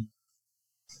 We'd,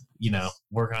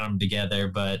 work on them together.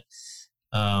 But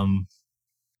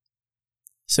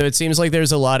so it seems like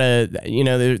there's a lot of,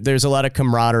 there's a lot of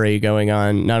camaraderie going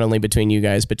on, not only between you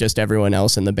guys, but just everyone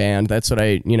else in the band. That's what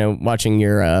watching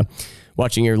your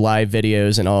live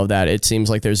videos and all of that, it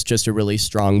seems like there's just a really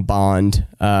strong bond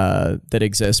that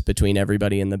exists between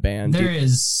everybody in the band. There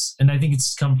is, and I think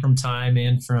it's come from time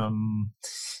and from,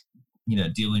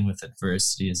 dealing with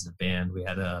adversity as a band. We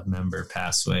had a member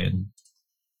pass away in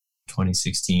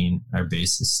 2016, our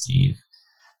bassist Steve,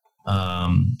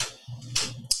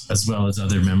 as well as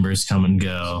other members come and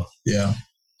go. Yeah.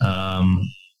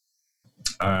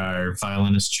 Our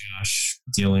violinist Josh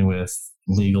dealing with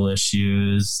legal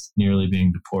issues, nearly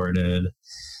being deported.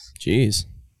 Jeez.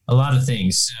 A lot of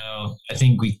things. So I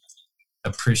think we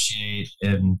appreciate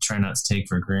and try not to take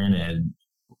for granted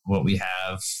what we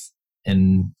have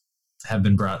and have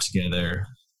been brought together.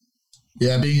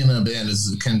 Yeah, being in a band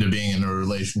is akin to being in a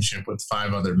relationship with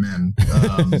 5 other men.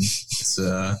 It's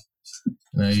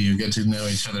you get to know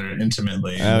each other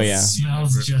intimately. Oh yeah, it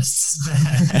smells just as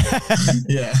bad.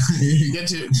 Yeah, you get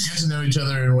to know each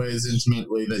other in ways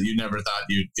intimately that you never thought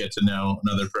you'd get to know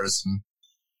another person.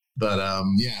 But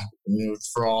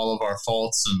for all of our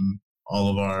faults and all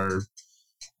of our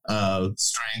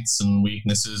strengths and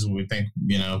weaknesses, we think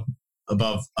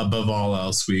above all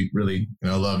else, we really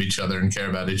love each other and care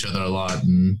about each other a lot.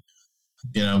 And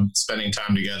spending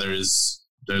time together is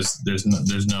there's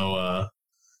no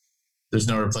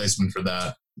replacement for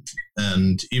that.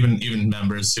 And even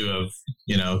members who have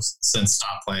since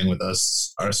stopped playing with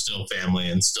us are still family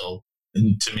and still,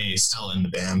 to me, still in the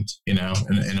band, in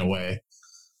a way.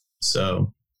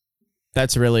 So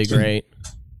that's really great.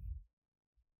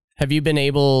 Have you been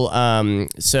able, I'm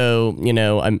going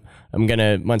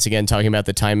to, once again, talking about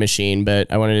the time machine,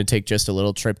 but I wanted to take just a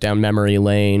little trip down memory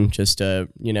lane, just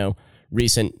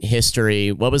recent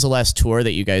history. What was the last tour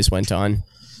that you guys went on?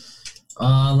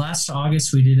 Last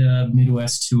August, we did a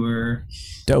Midwest tour.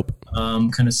 Dope.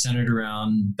 Kind of centered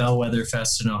around Bellwether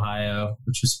Fest in Ohio,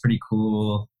 which was pretty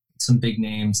cool. Some big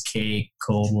names, Cake,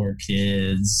 Cold War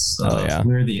Kids. Yeah.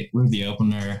 We're the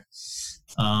opener.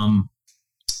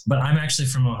 But I'm actually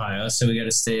from Ohio, so we got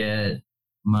to stay at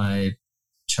my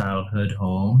childhood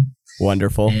home.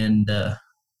 Wonderful. And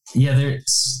we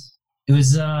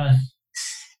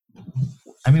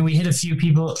hit a few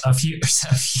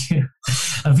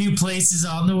places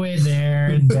on the way there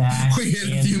and back. We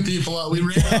hit a few people out. We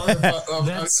ran out.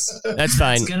 That's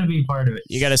fine. It's going to be part of it.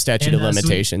 You got a statute of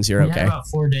limitations. You're okay. We had about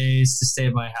 4 days to stay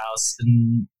at my house,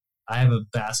 and I have a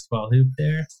basketball hoop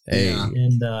there. Hey.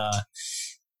 And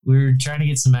we were trying to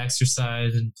get some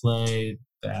exercise and play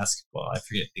basketball. I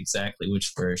forget exactly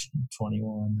which version,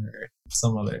 21 or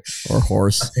some other. Or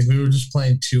horse. I think we were just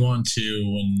playing 2-on-2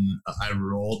 when I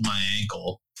rolled my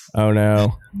ankle. Oh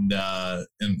no. And I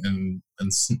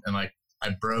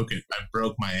broke it. I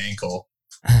broke my ankle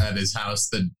at his house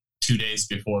the 2 days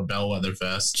before Bellwether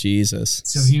Fest. Jesus.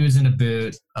 So he was in a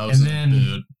boot. I was in a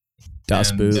boot.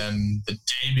 Das Boot. Then the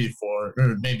day before,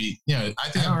 or maybe, I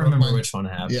think I don't remember which one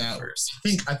happened first.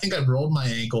 I think I rolled my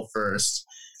ankle first.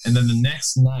 And then the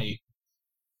next night,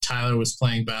 Tyler was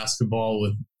playing basketball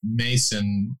with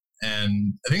Mason,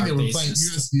 and I think they were playing.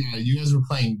 You guys were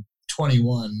playing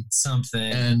 21 something,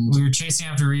 and we were chasing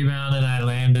after rebound, and I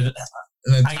landed.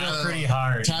 I go pretty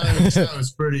hard. Tyler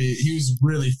was pretty. He was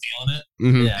really feeling it.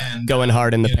 Mm-hmm. Yeah, and going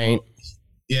hard in the paint.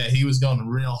 Yeah, he was going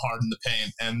real hard in the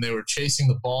paint, and they were chasing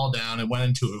the ball down. It went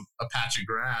into a patch of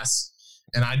grass,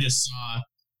 and I just saw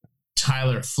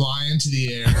Tyler fly into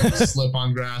the air, slip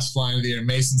on grass, fly into the air.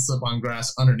 Mason slip on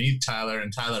grass underneath Tyler,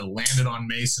 and Tyler landed on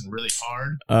Mason really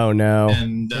hard. Oh no!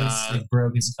 And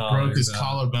broke his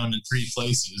collarbone in 3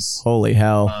 places. Holy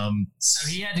hell! So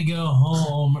he had to go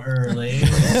home early.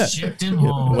 Shipped him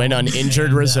home. Went on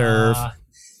injured reserve.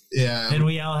 Yeah. Then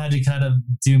we all had to kind of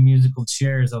do musical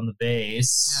chairs on the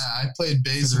bass. Yeah, I played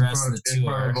bass For in the rest front, of the in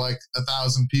front of tour. like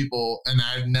 1,000 people, and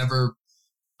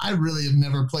I really have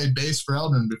never played bass for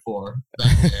Eldrin before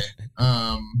that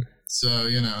day. So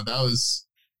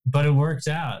But it worked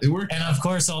out. it worked. And of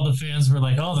course, all the fans were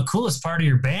like, "Oh, the coolest part of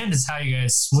your band is how you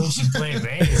guys switch and play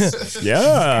bass."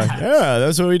 Yeah,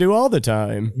 that's what we do all the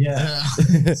time. Yeah.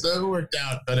 Yeah. So it worked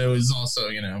out, but it was also,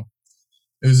 it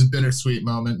was a bittersweet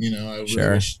moment. I really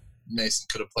Sure. wish Mason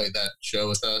could have played that show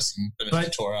with us and finished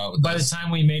the tour out with By the us.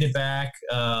 time we made it back,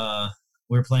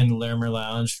 we were playing the Larimer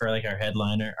Lounge for like our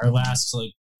headliner, our last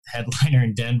like headliner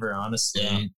in Denver,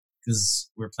 honestly,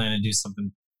 because we're planning to do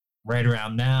something right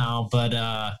around now. But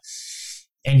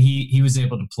and he was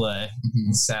able to play. Mhm.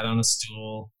 He sat on a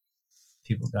stool.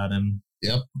 People got him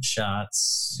Yep.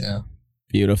 shots. Yeah. On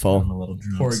Beautiful. a little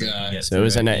drunk Poor so he guy. could get So it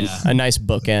was through a nice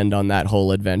bookend on that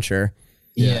whole adventure.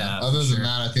 Yeah. Other for than sure.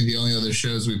 that, I think the only other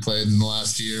shows we played in the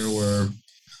last year were,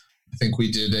 I think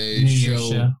we did a New Year's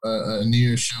show, a New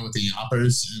Year's show with the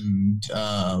Yoppers and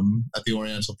at the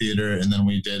Oriental Theater, and then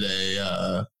we did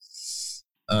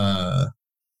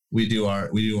we do our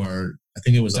I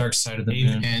think it was Dark Side of the our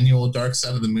 8th Moon, annual Dark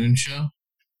Side of the Moon show.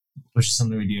 which is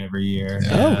something we do every year.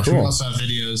 Oh, We cool. also have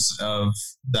videos of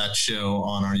that show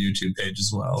on our YouTube page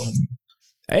as well.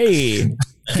 Hey,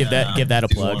 give that a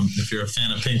if you plug. if you're a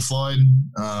fan of Pink Floyd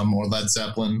or Led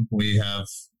Zeppelin, we have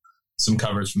some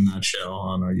covers from that show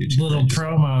on our YouTube Little page.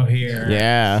 promo here.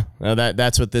 Yeah, well,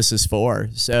 that's what this is for.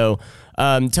 So,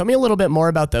 tell me a little bit more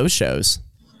about those shows.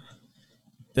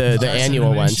 The Dark Side of the annual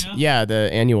Moon ones. show? Yeah, the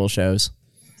annual shows.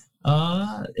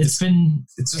 It's been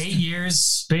It's just 8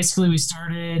 years. Basically, we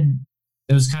started.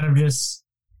 It was kind of just,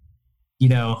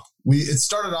 it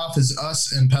started off as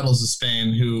us and Pedals of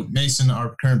Spain, who Mason,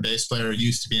 our current bass player,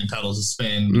 used to be in Pedals of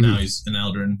Spain, but Mhm. now he's in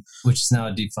Eldrin. which is now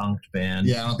a defunct band.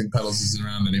 Yeah, I don't think Pedals is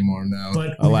around anymore now.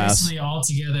 But we Alas. basically all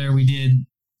together, we did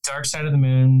Dark Side of the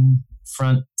Moon,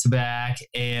 front to back,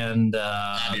 and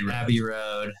Abbey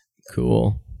Road.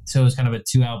 Cool. So it was kind of a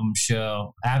 2-album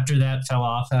show. After that fell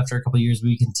off, after a couple of years,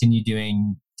 we continued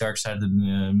doing Dark Side of the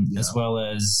Moon, as well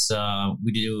as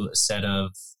we do a set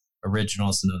of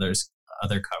originals and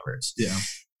other covers. Yeah.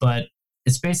 But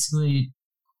it's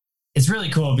really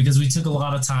cool because we took a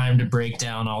lot of time to break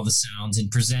down all the sounds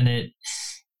and present it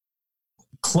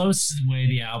close to the way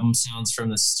the album sounds from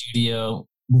the studio,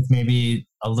 with maybe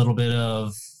a little bit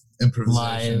of Improvisation,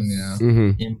 live. yeah.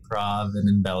 Hmm. improv and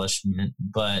embellishment,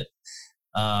 but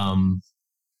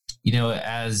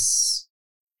as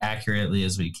accurately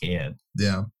as we can.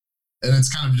 Yeah. And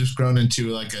it's kind of just grown into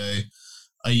like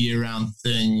a year-round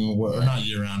thing, or not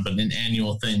year-round, but an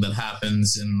annual thing that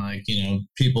happens. And like,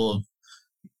 people have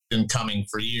been coming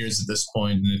for years at this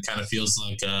point, and it kind of feels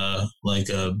like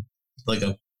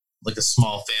a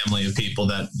small family of people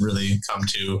that really come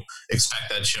to expect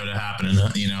that show to happen. And,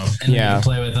 And Yeah. we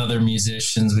play with other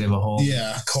musicians. We have a whole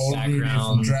Cole Rudy from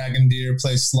background. Dragon Deer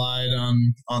plays slide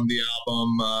on the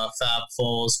album. Fab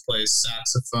Foles plays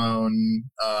saxophone.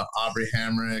 Aubrey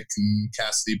Hamrick and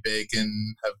Cassidy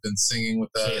Bacon have been singing with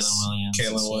us.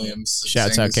 Caitlin Williams.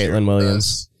 Shouts out sings here Caitlin with Williams.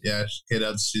 us. Yeah,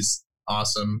 K-Dubs, she's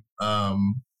awesome.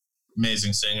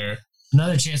 Amazing singer.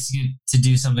 Another chance to get to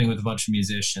do something with a bunch of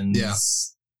musicians Yeah.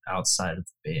 outside of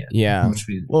the band. Yeah. Which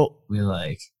Well, we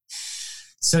like.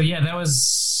 So yeah, that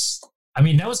was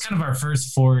kind of our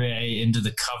first foray into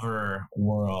the cover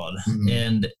world. Mhm.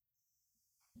 And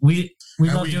we And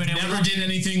love we doing it. never did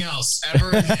anything else ever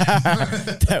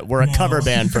again. we're a cover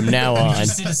band from now We on.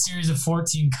 just did a series of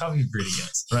 14 cover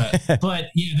videos. Right. But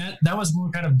yeah, that was more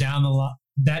kind of down the line.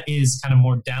 That is kind of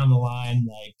more down the line,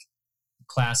 like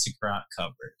classic rock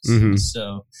covers. Mhm.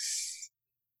 So,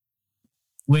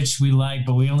 which we like,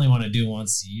 but we only want to do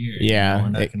once a year. Yeah. We're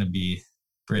not going to be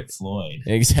Brit Floyd.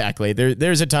 Exactly.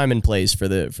 There's a time and place for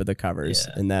the covers,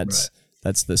 Yeah, and that's the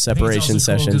I think it's separation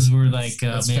also cool sessions. 'cause we're like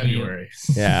That's maybe February.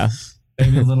 Yeah.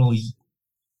 maybe a little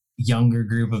younger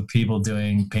group of people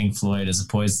doing Pink Floyd as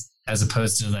opposed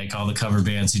to like all the cover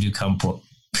bands who do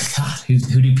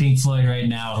who do Pink Floyd right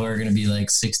now, who are going to be like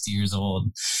 60 years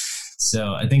old.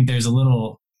 So I think there's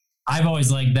I've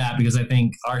always liked that because I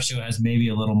think our show has maybe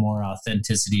a little more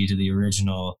authenticity to the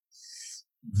original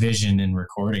vision and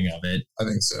recording of it. I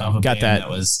think so. Of a Got band that.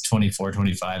 was 24,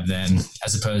 25 then,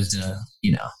 as opposed to,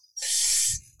 you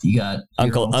got your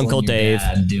Uncle and your Dave.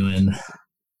 dad doing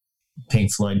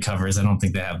Pink Floyd covers. I don't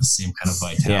think they have the same kind of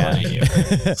vitality. Yeah.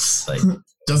 It's like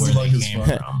Doesn't where like they his came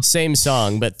fun. from. Same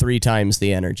song, but 3 times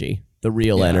the energy, the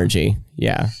real Yeah. energy.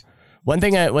 Yeah. One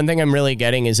thing I'm really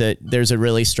getting is that there's a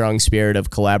really strong spirit of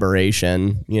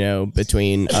collaboration,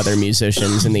 between other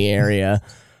musicians in the area.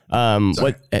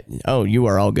 What? Oh, you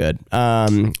are all good.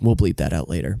 We'll bleep that out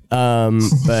later.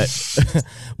 But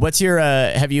what's your?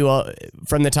 Have you all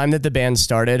from the time that the band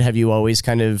started? Have you always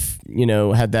kind of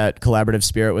had that collaborative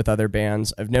spirit with other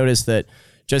bands? I've noticed that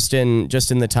just in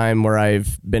the time where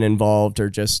I've been involved, or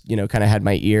just kind of had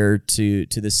my ear to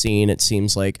the scene, it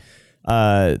seems like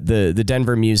the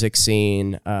Denver music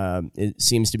scene it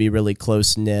seems to be really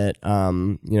close knit. A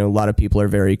lot of people are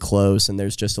very close, and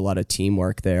there's just a lot of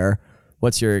teamwork there.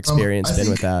 What's your experience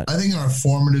been with that? I think in our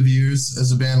formative years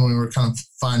as a band, when we were kind of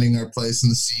finding our place in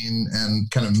the scene and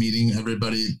kind of meeting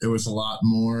everybody, there was a lot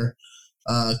more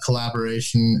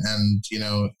collaboration and,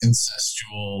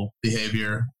 incestual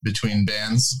behavior between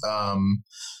bands.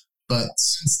 But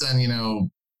since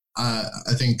then, I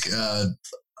think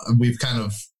we've kind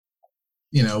of,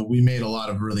 we made a lot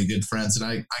of really good friends, and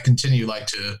I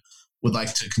would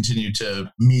like to continue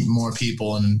to meet more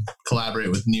people and collaborate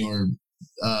with newer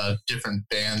different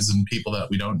bands and people that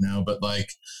we don't know. But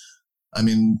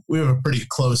we have a pretty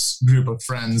close group of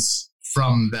friends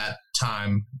from that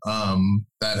time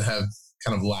that have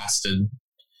kind of lasted.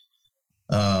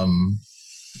 I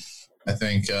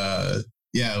think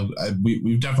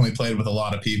we've definitely played with a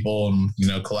lot of people and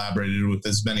collaborated with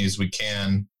as many as we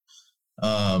can.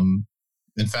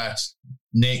 In fact,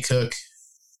 Nate Cook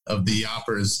of the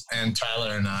Yoppers and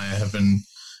Tyler and I have been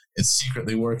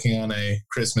secretly working on a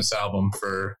Christmas album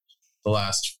for the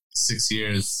last 6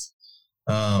 years.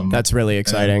 That's really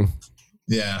exciting.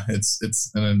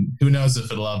 And who knows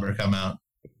if it'll ever come out.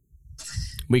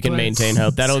 We can maintain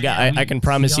hope. I can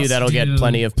promise you that'll get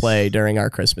plenty of play during our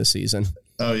Christmas season.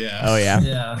 Oh yeah. Oh yeah.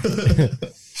 Yeah.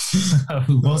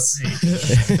 We'll see.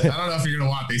 I don't know if you're gonna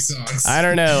want these songs. I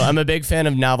don't know. I'm a big fan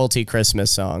of novelty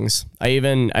Christmas songs.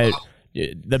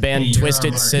 The band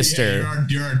Twisted Sister. Yeah,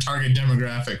 you're our target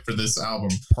demographic for this album.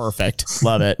 Perfect.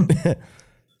 Love it.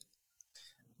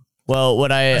 Well,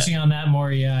 touching on that more,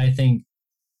 I think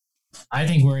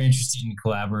we're interested in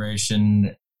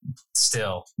collaboration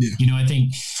still. Yeah. I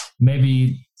think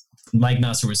maybe like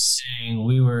Nasser was saying,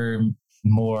 we were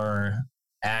more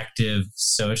active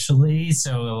socially,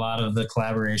 so a lot of the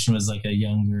collaboration was like a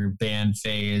younger band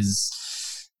phase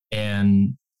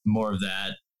and more of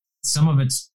that. Some of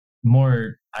it's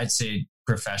more, I'd say,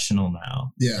 professional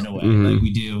now. Yeah, in a way. Mm-hmm. Like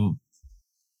we do,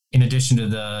 in addition to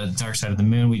the Dark Side of the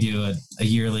Moon, we do a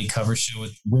yearly cover show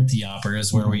with the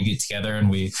Yoppers where we get together and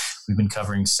we've been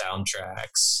covering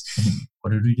soundtracks.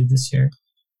 What did we do this year?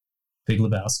 Big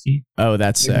Lebowski. Oh,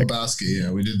 that's Big sick. Lebowski,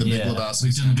 yeah. We did the Big Lebowski.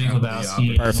 We've done the Big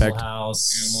Lebowski. Perfect. Animal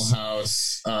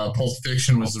House. Pulp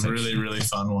Fiction was a really, really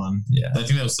fun one. Yeah. I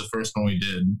think that was the first one we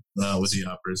did with the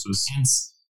Yoppers.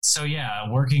 So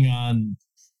working on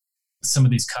some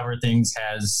of these cover things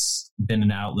has been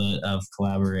an outlet of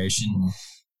collaboration.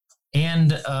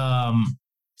 And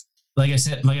like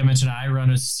I mentioned, I run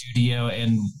a studio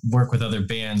and work with other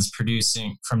bands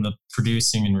from the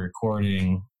producing and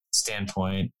recording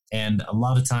standpoint. And a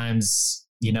lot of times,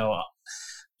 that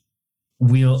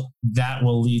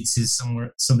will lead to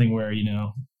something where,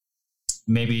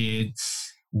 maybe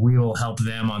we will help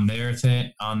them on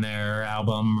their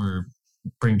album, or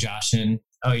bring Josh in.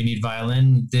 Oh, you need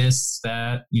violin, this,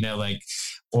 that,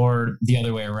 or the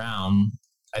other way around.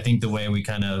 I think the way we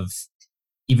kind of,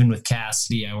 even with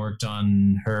Cassidy, I worked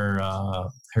on her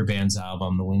band's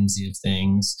album, The Whimsy of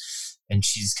Things, and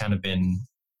she's kind of been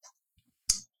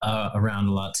around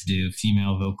a lot to do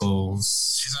female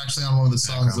vocals. She's actually on one of the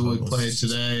songs that we played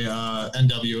today,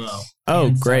 NWO. Oh,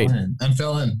 and great. And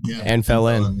fell in. Yeah. And fell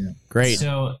in. Yeah. Great.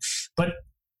 So, but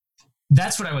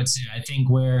that's what I would say. I think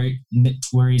where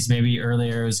he's maybe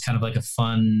earlier was kind of like a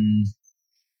fun,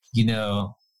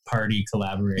 party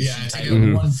collaboration. Yeah, I think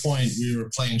at one point we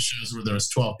were playing shows where there was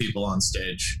 12 people on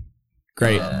stage.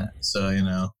 Great. So,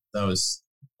 that was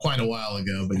quite a while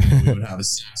ago, but we would have a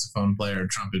saxophone player,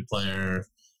 trumpet player,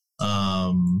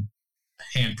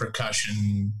 hand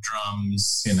percussion,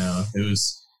 drums, it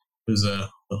was a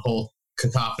whole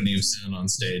cacophony of sound on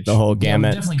stage. The whole gamut.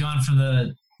 We've definitely gone from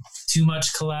the too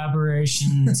much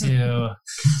collaboration to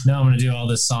no, I'm going to do all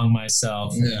this song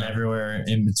myself and everywhere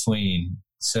in between.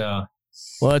 So,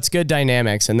 well, it's good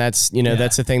dynamics, and that's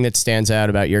that's the thing that stands out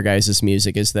about your guys'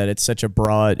 music, is that it's such a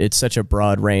broad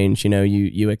range.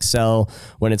 You excel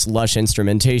when it's lush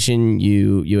instrumentation.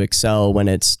 You excel when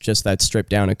it's just that stripped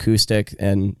down acoustic,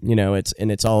 and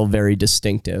it's all very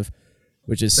distinctive,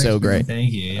 which is so great.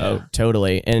 Thank you. Yeah. Oh,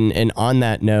 totally. And on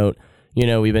that note,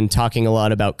 we've been talking a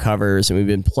lot about covers and we've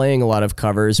been playing a lot of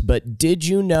covers, but did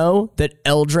you know that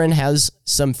Eldrin has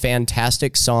some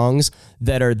fantastic songs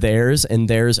that are theirs and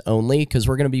theirs only? Because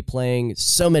we're going to be playing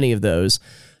so many of those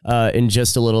in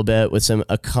just a little bit with some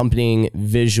accompanying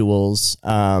visuals.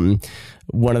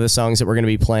 One of the songs that we're going to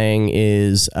be playing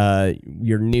is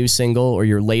your new single or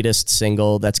your latest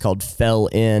single that's called Fell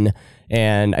In.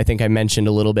 And I think I mentioned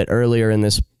a little bit earlier in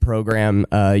this program,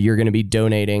 you're going to be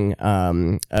donating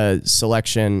a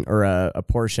selection or a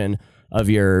portion of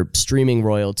your streaming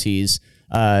royalties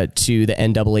to the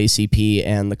NAACP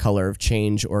and the Color of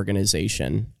Change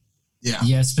organization.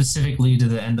 Yeah, specifically to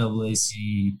the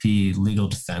NAACP Legal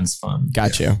Defense Fund.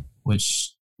 Gotcha.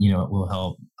 Which, you know, it will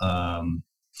help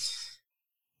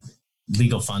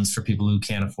legal funds for people who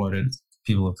can't afford it,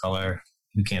 people of color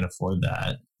who can't afford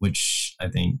that, which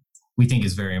we think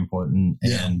is very important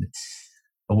and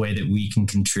a way that we can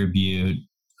contribute,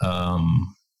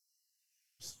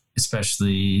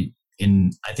 especially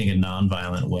in, I think, a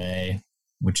nonviolent way,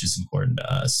 which is important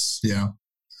to us. Yeah.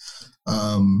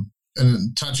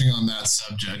 And touching on that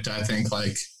subject, I think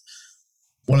like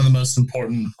one of the most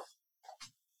important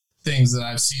things that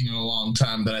I've seen in a long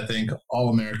time that I think all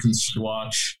Americans should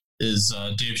watch is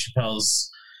Dave Chappelle's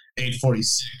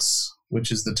 846,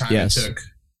 which is the time it took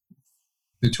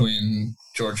between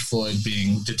George Floyd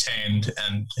being detained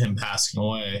and him passing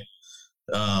away.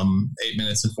 8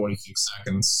 minutes and 46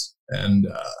 seconds. And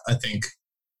I think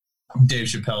Dave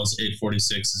Chappelle's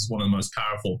 846 is one of the most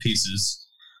powerful pieces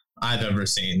I've ever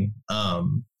seen,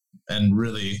 and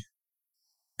really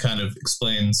kind of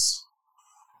explains.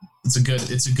 It's a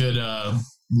good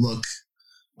look,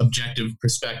 objective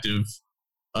perspective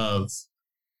of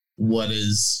what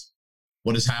is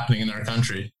happening in our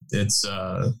country. It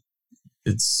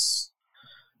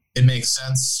makes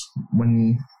sense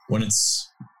when it's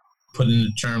put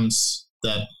into terms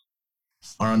that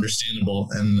are understandable,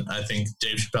 and I think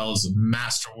Dave Chappelle is a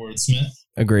master wordsmith.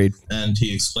 Agreed. And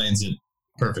he explains it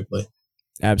perfectly.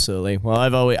 Absolutely. Well,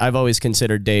 I've always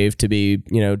considered Dave to be,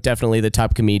 you know, definitely the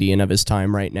top comedian of his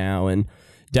time right now, and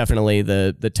definitely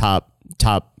the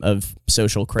top of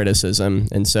social criticism.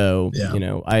 And so, you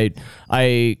know,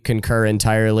 I concur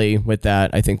entirely with that.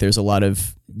 I think there's a lot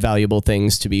of valuable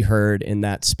things to be heard in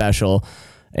that special.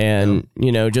 And,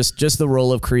 you know, just the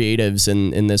role of creatives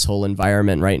in this whole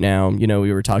environment right now. You know,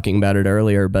 we were talking about it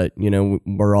earlier, but, you know,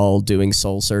 we're all doing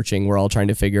soul searching. We're all trying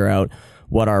to figure out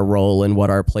what our role and what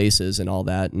our place is and all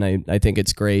that. And I think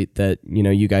it's great that, you know,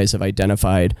 you guys have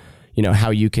identified, you know, how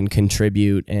you can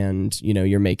contribute, and, you know,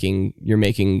 you're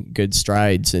making good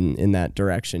strides in that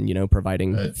direction, you know,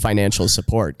 providing financial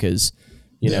support, because,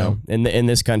 you know, in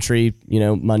this country, you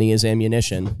know, money is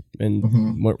ammunition, and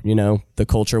you know, the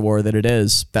culture war that it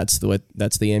is, that's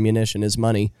the ammunition is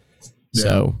money. Yeah.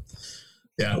 So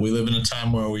yeah, we live in a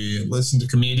time where we listen to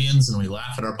comedians and we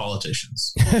laugh at our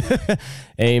politicians.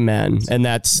 Amen. And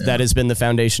that has been the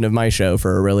foundation of my show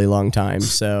for a really long time.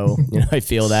 So, you know, I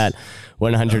feel that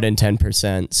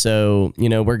 110%. So, you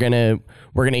know, we're gonna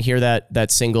hear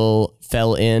that single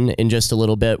Fell In just a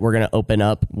little bit. We're gonna open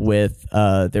up with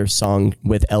their song,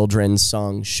 with Eldrin's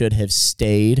song Should Have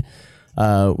Stayed,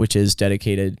 which is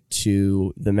dedicated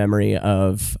to the memory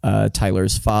of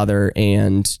Tyler's father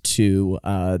and to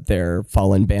their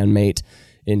fallen bandmate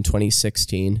in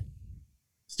 2016.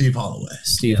 Steve Holloway.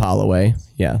 Steve Holloway.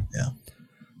 Yeah. Yeah.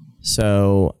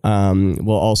 So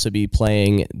we'll also be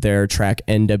playing their track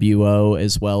NWO,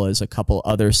 as well as a couple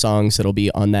other songs that'll be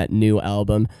on that new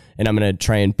album. And I'm going to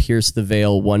try and pierce the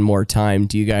veil one more time.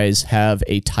 Do you guys have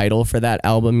a title for that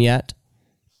album yet?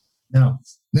 No.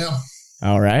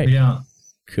 All right. We don't.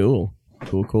 Cool.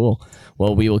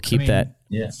 Well, we will keep that.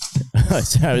 Yeah.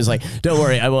 So I was like, don't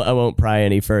worry, I won't pry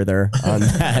any further on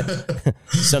that.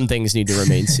 Some things need to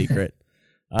remain secret.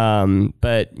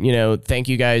 But, you know, thank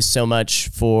you guys so much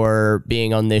for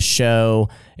being on this show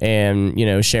and, you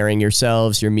know, sharing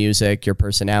yourselves, your music, your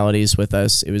personalities with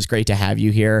us. It was great to have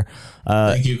you here.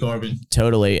 Thank you, Corbin.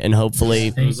 Totally. And hopefully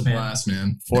it was a blast,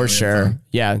 man. For sure.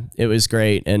 Yeah, it was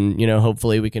great. And, you know,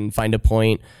 hopefully we can find a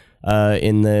point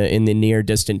in the near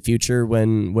distant future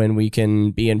when we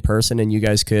can be in person and you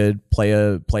guys could play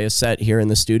a set here in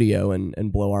the studio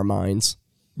and blow our minds.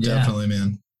 Yeah. Definitely,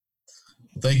 man.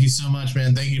 Thank you so much,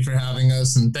 man. Thank you for having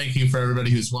us, and thank you for everybody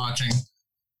who's watching.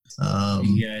 Thank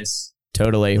you guys.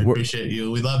 Totally. We appreciate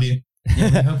you. We love you.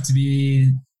 Yeah, we hope to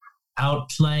be out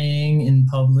playing in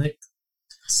public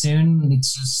soon.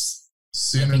 It's just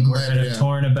Sooner I think than we're later, kind of yeah.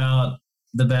 torn about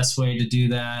the best way to do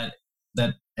that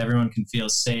everyone can feel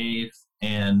safe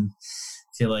and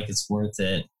feel like it's worth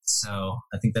it. So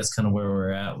I think that's kind of where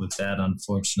we're at with that,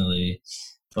 unfortunately.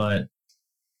 But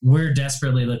we're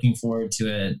desperately looking forward to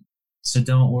it. So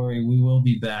don't worry, we will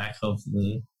be back,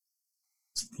 hopefully,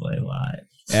 to play live.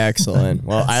 Excellent.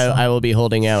 Well, I will be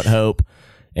holding out hope.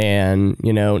 And,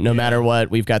 you know, no matter what,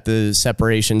 we've got the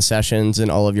separation sessions and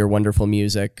all of your wonderful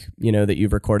music, you know, that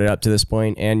you've recorded up to this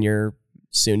point, and your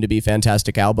soon to be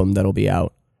fantastic album that'll be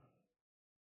out.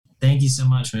 Thank you so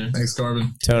much, man. Thanks,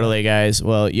 Corbin. Totally, guys.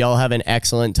 Well, y'all have an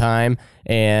excellent time,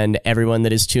 and everyone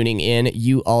that is tuning in,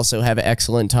 you also have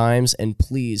excellent times. And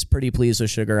please, pretty please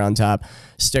with Sugar on Top,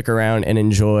 stick around and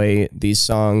enjoy these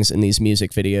songs and these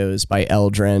music videos by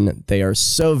Eldrin. They are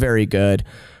so very good.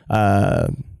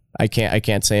 I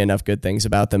can't say enough good things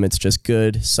about them. It's just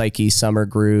good, psyche summer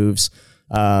grooves,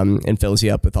 and fills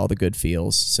you up with all the good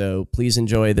feels. So please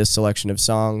enjoy this selection of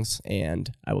songs,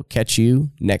 and I will catch you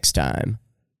next time.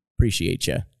 Appreciate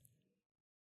you.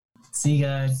 See you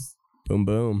guys. Boom,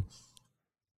 boom.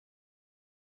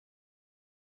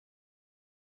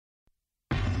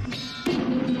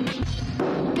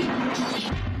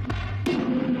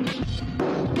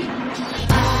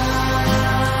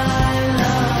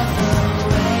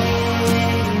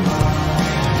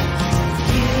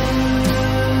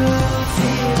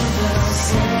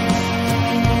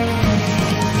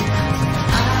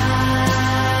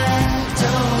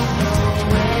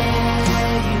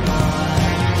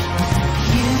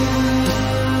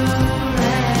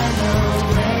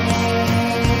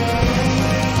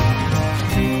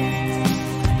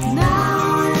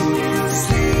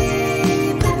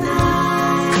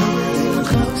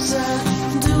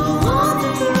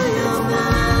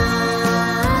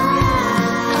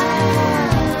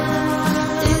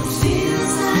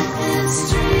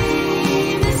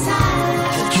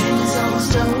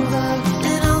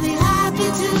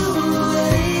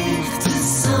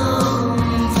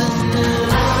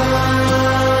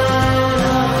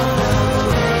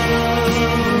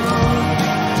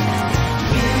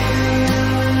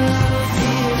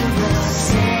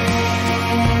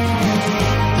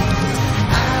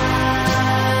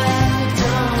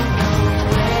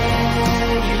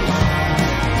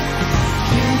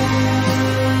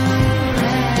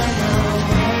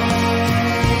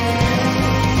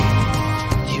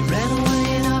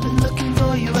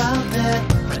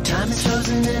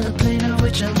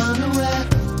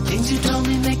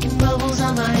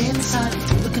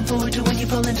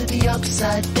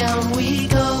 Upside down we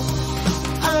go.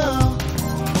 Oh,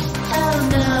 oh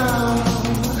no.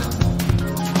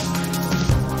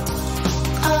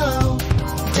 Oh,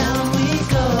 down we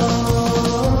go.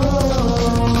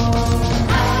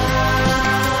 I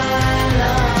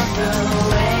love the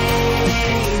way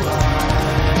you are.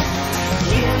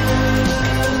 You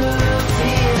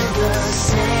feel the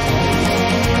same.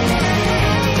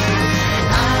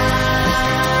 I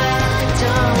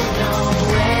don't know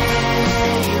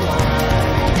where you are.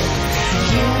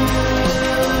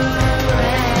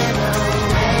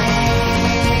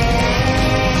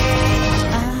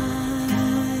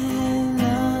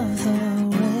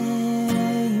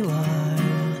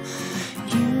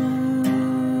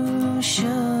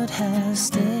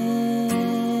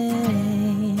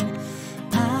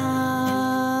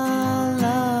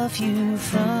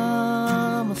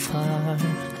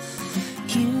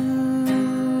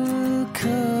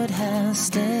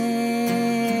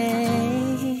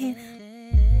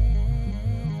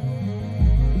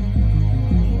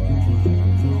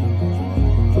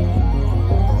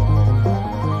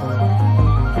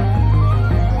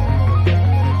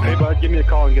 Give me a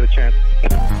call and get a chance.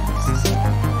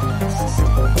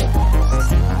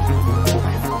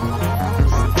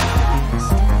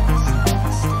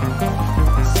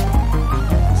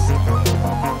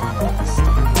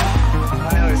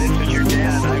 Tyler, this is your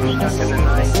dad. I was stuck in the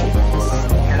night.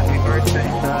 Happy birthday,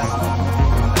 son.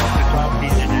 Good talk to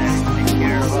you today. Take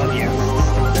care. Love you.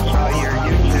 I saw your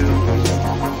YouTube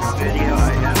video. I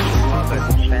absolutely love it.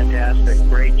 It's fantastic.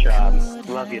 Great job.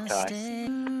 Love you, Ty.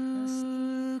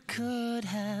 Could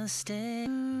have stayed.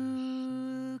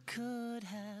 Could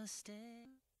have stayed.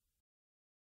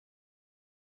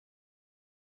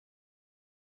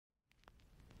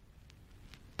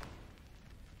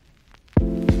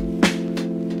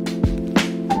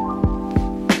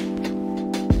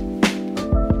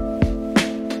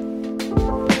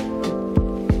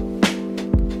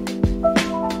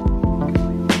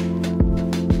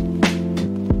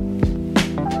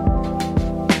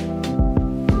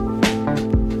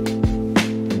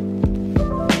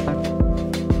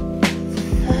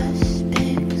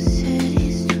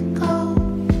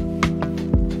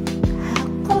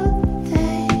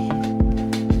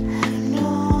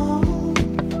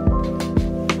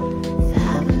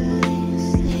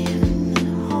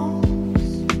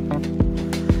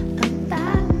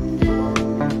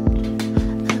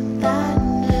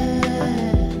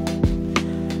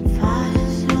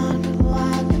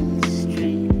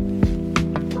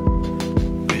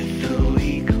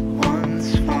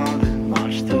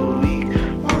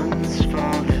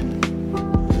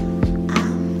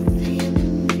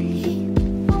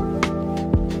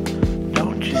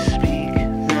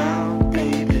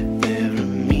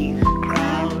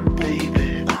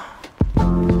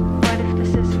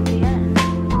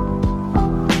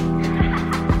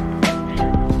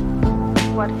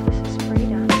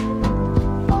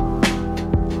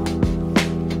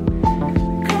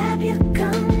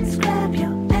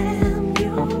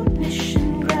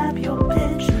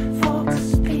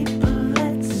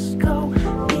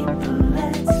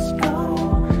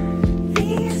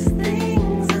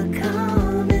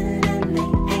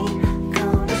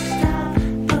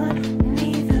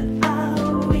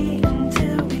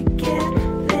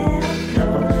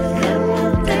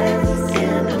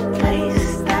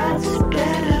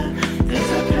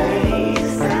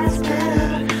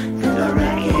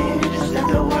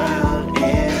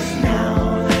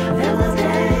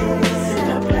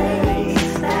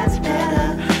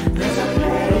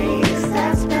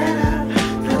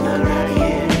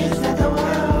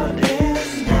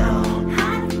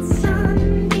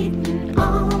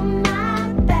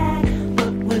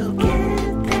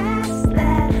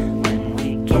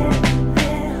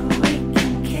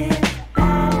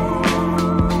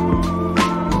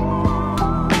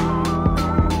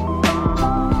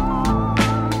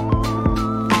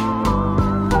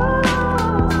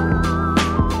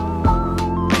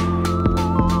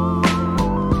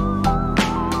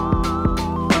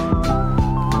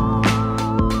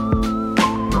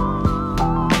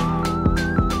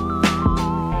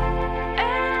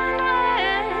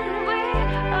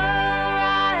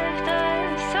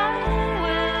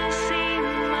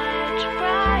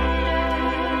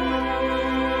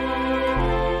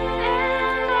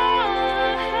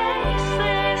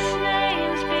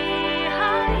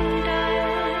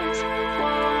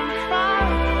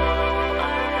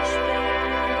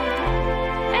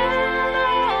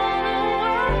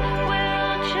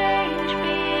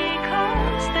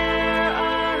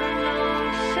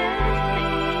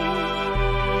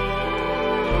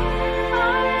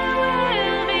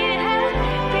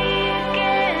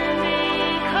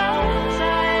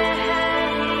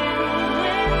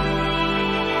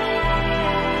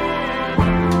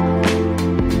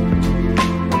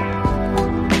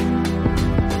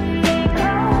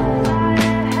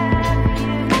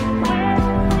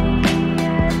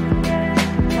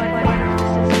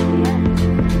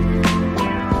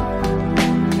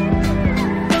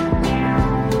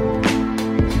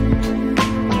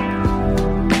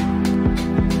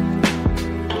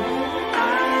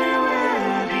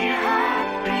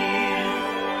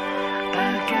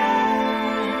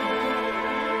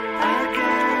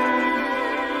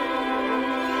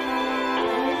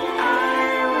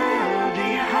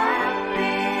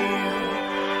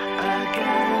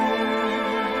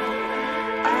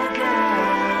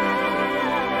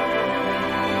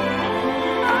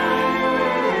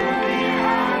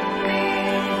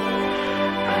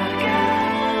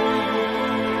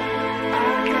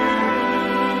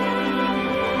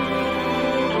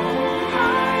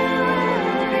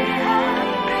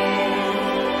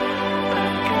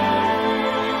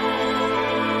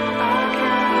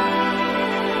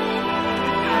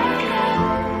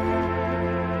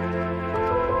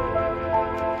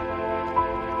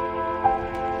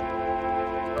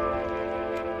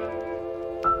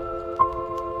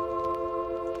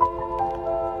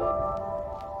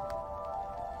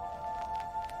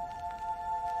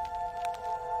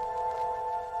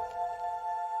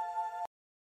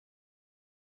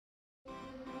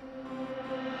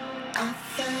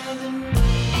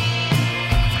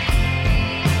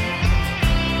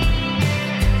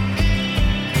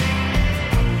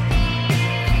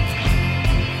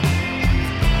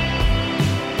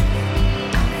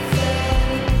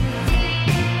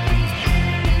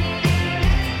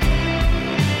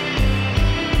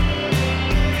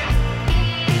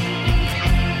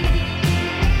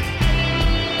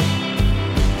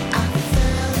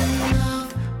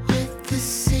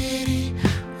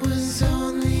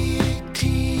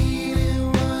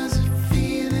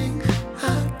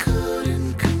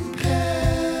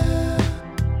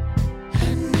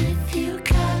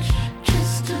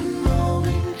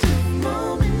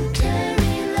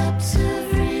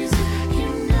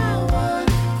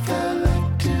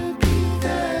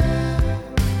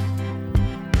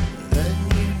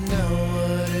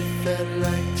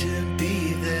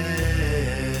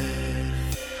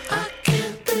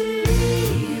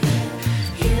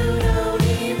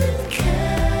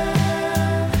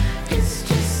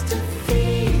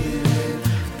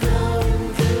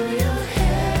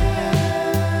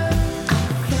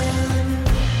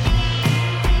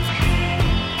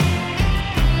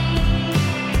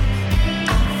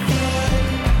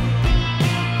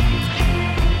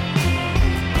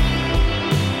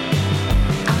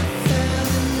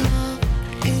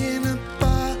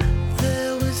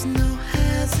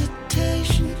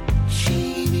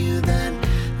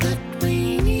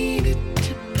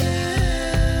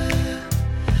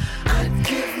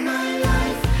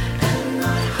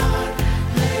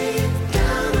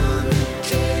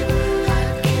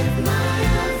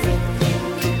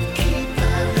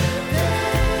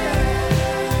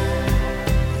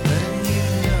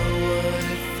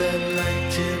 I'd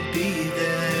like to be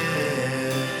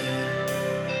there.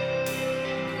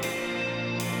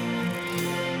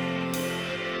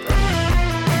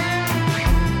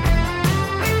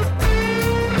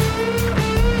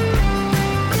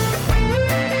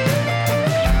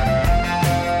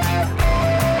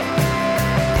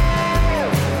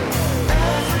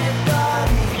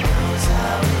 Everybody knows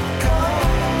how it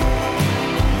goes.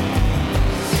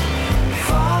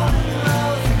 Fall in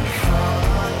love and fall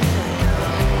on your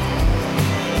own.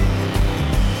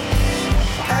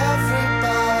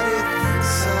 Everybody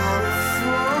thinks I'm a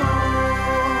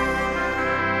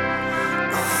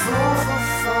fool for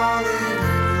falling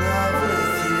in love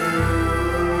with you.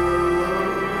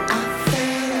 I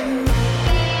think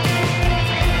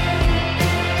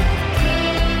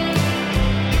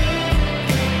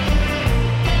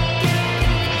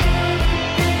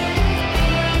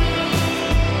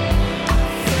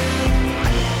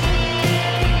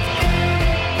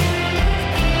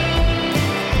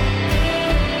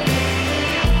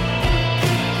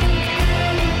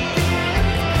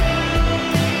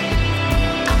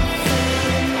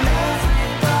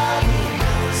everybody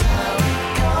knows how it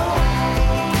goes.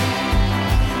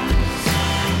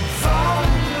 Fall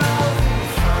in love and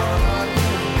fall on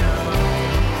your own.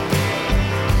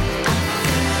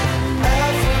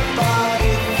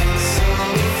 Everybody thinks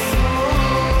I'm a fool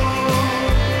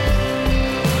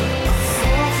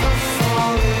for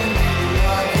falling in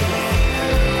love with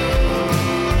you.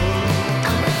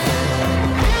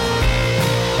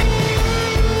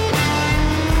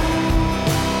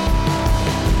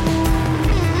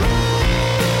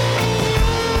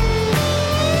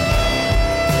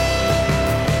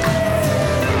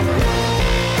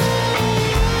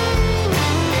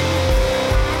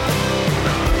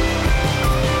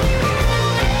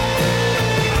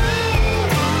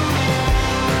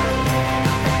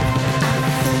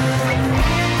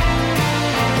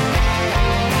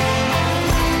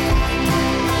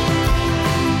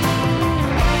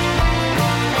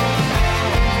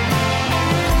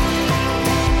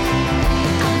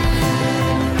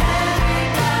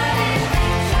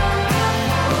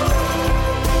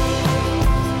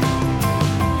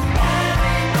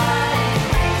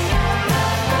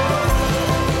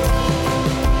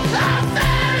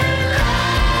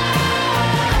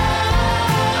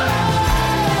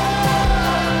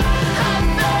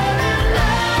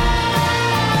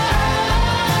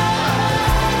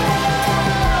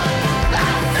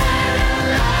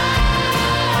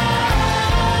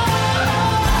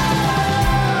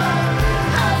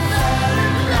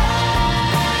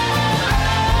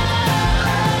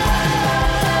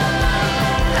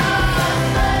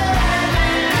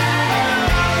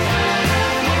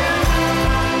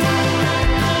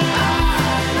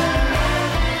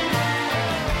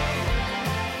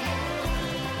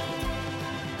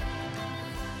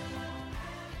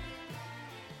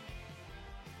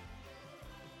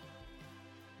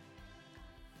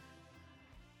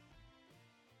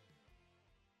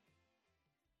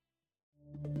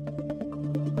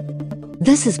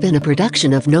 This has been a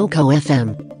production of NoCo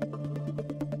FM.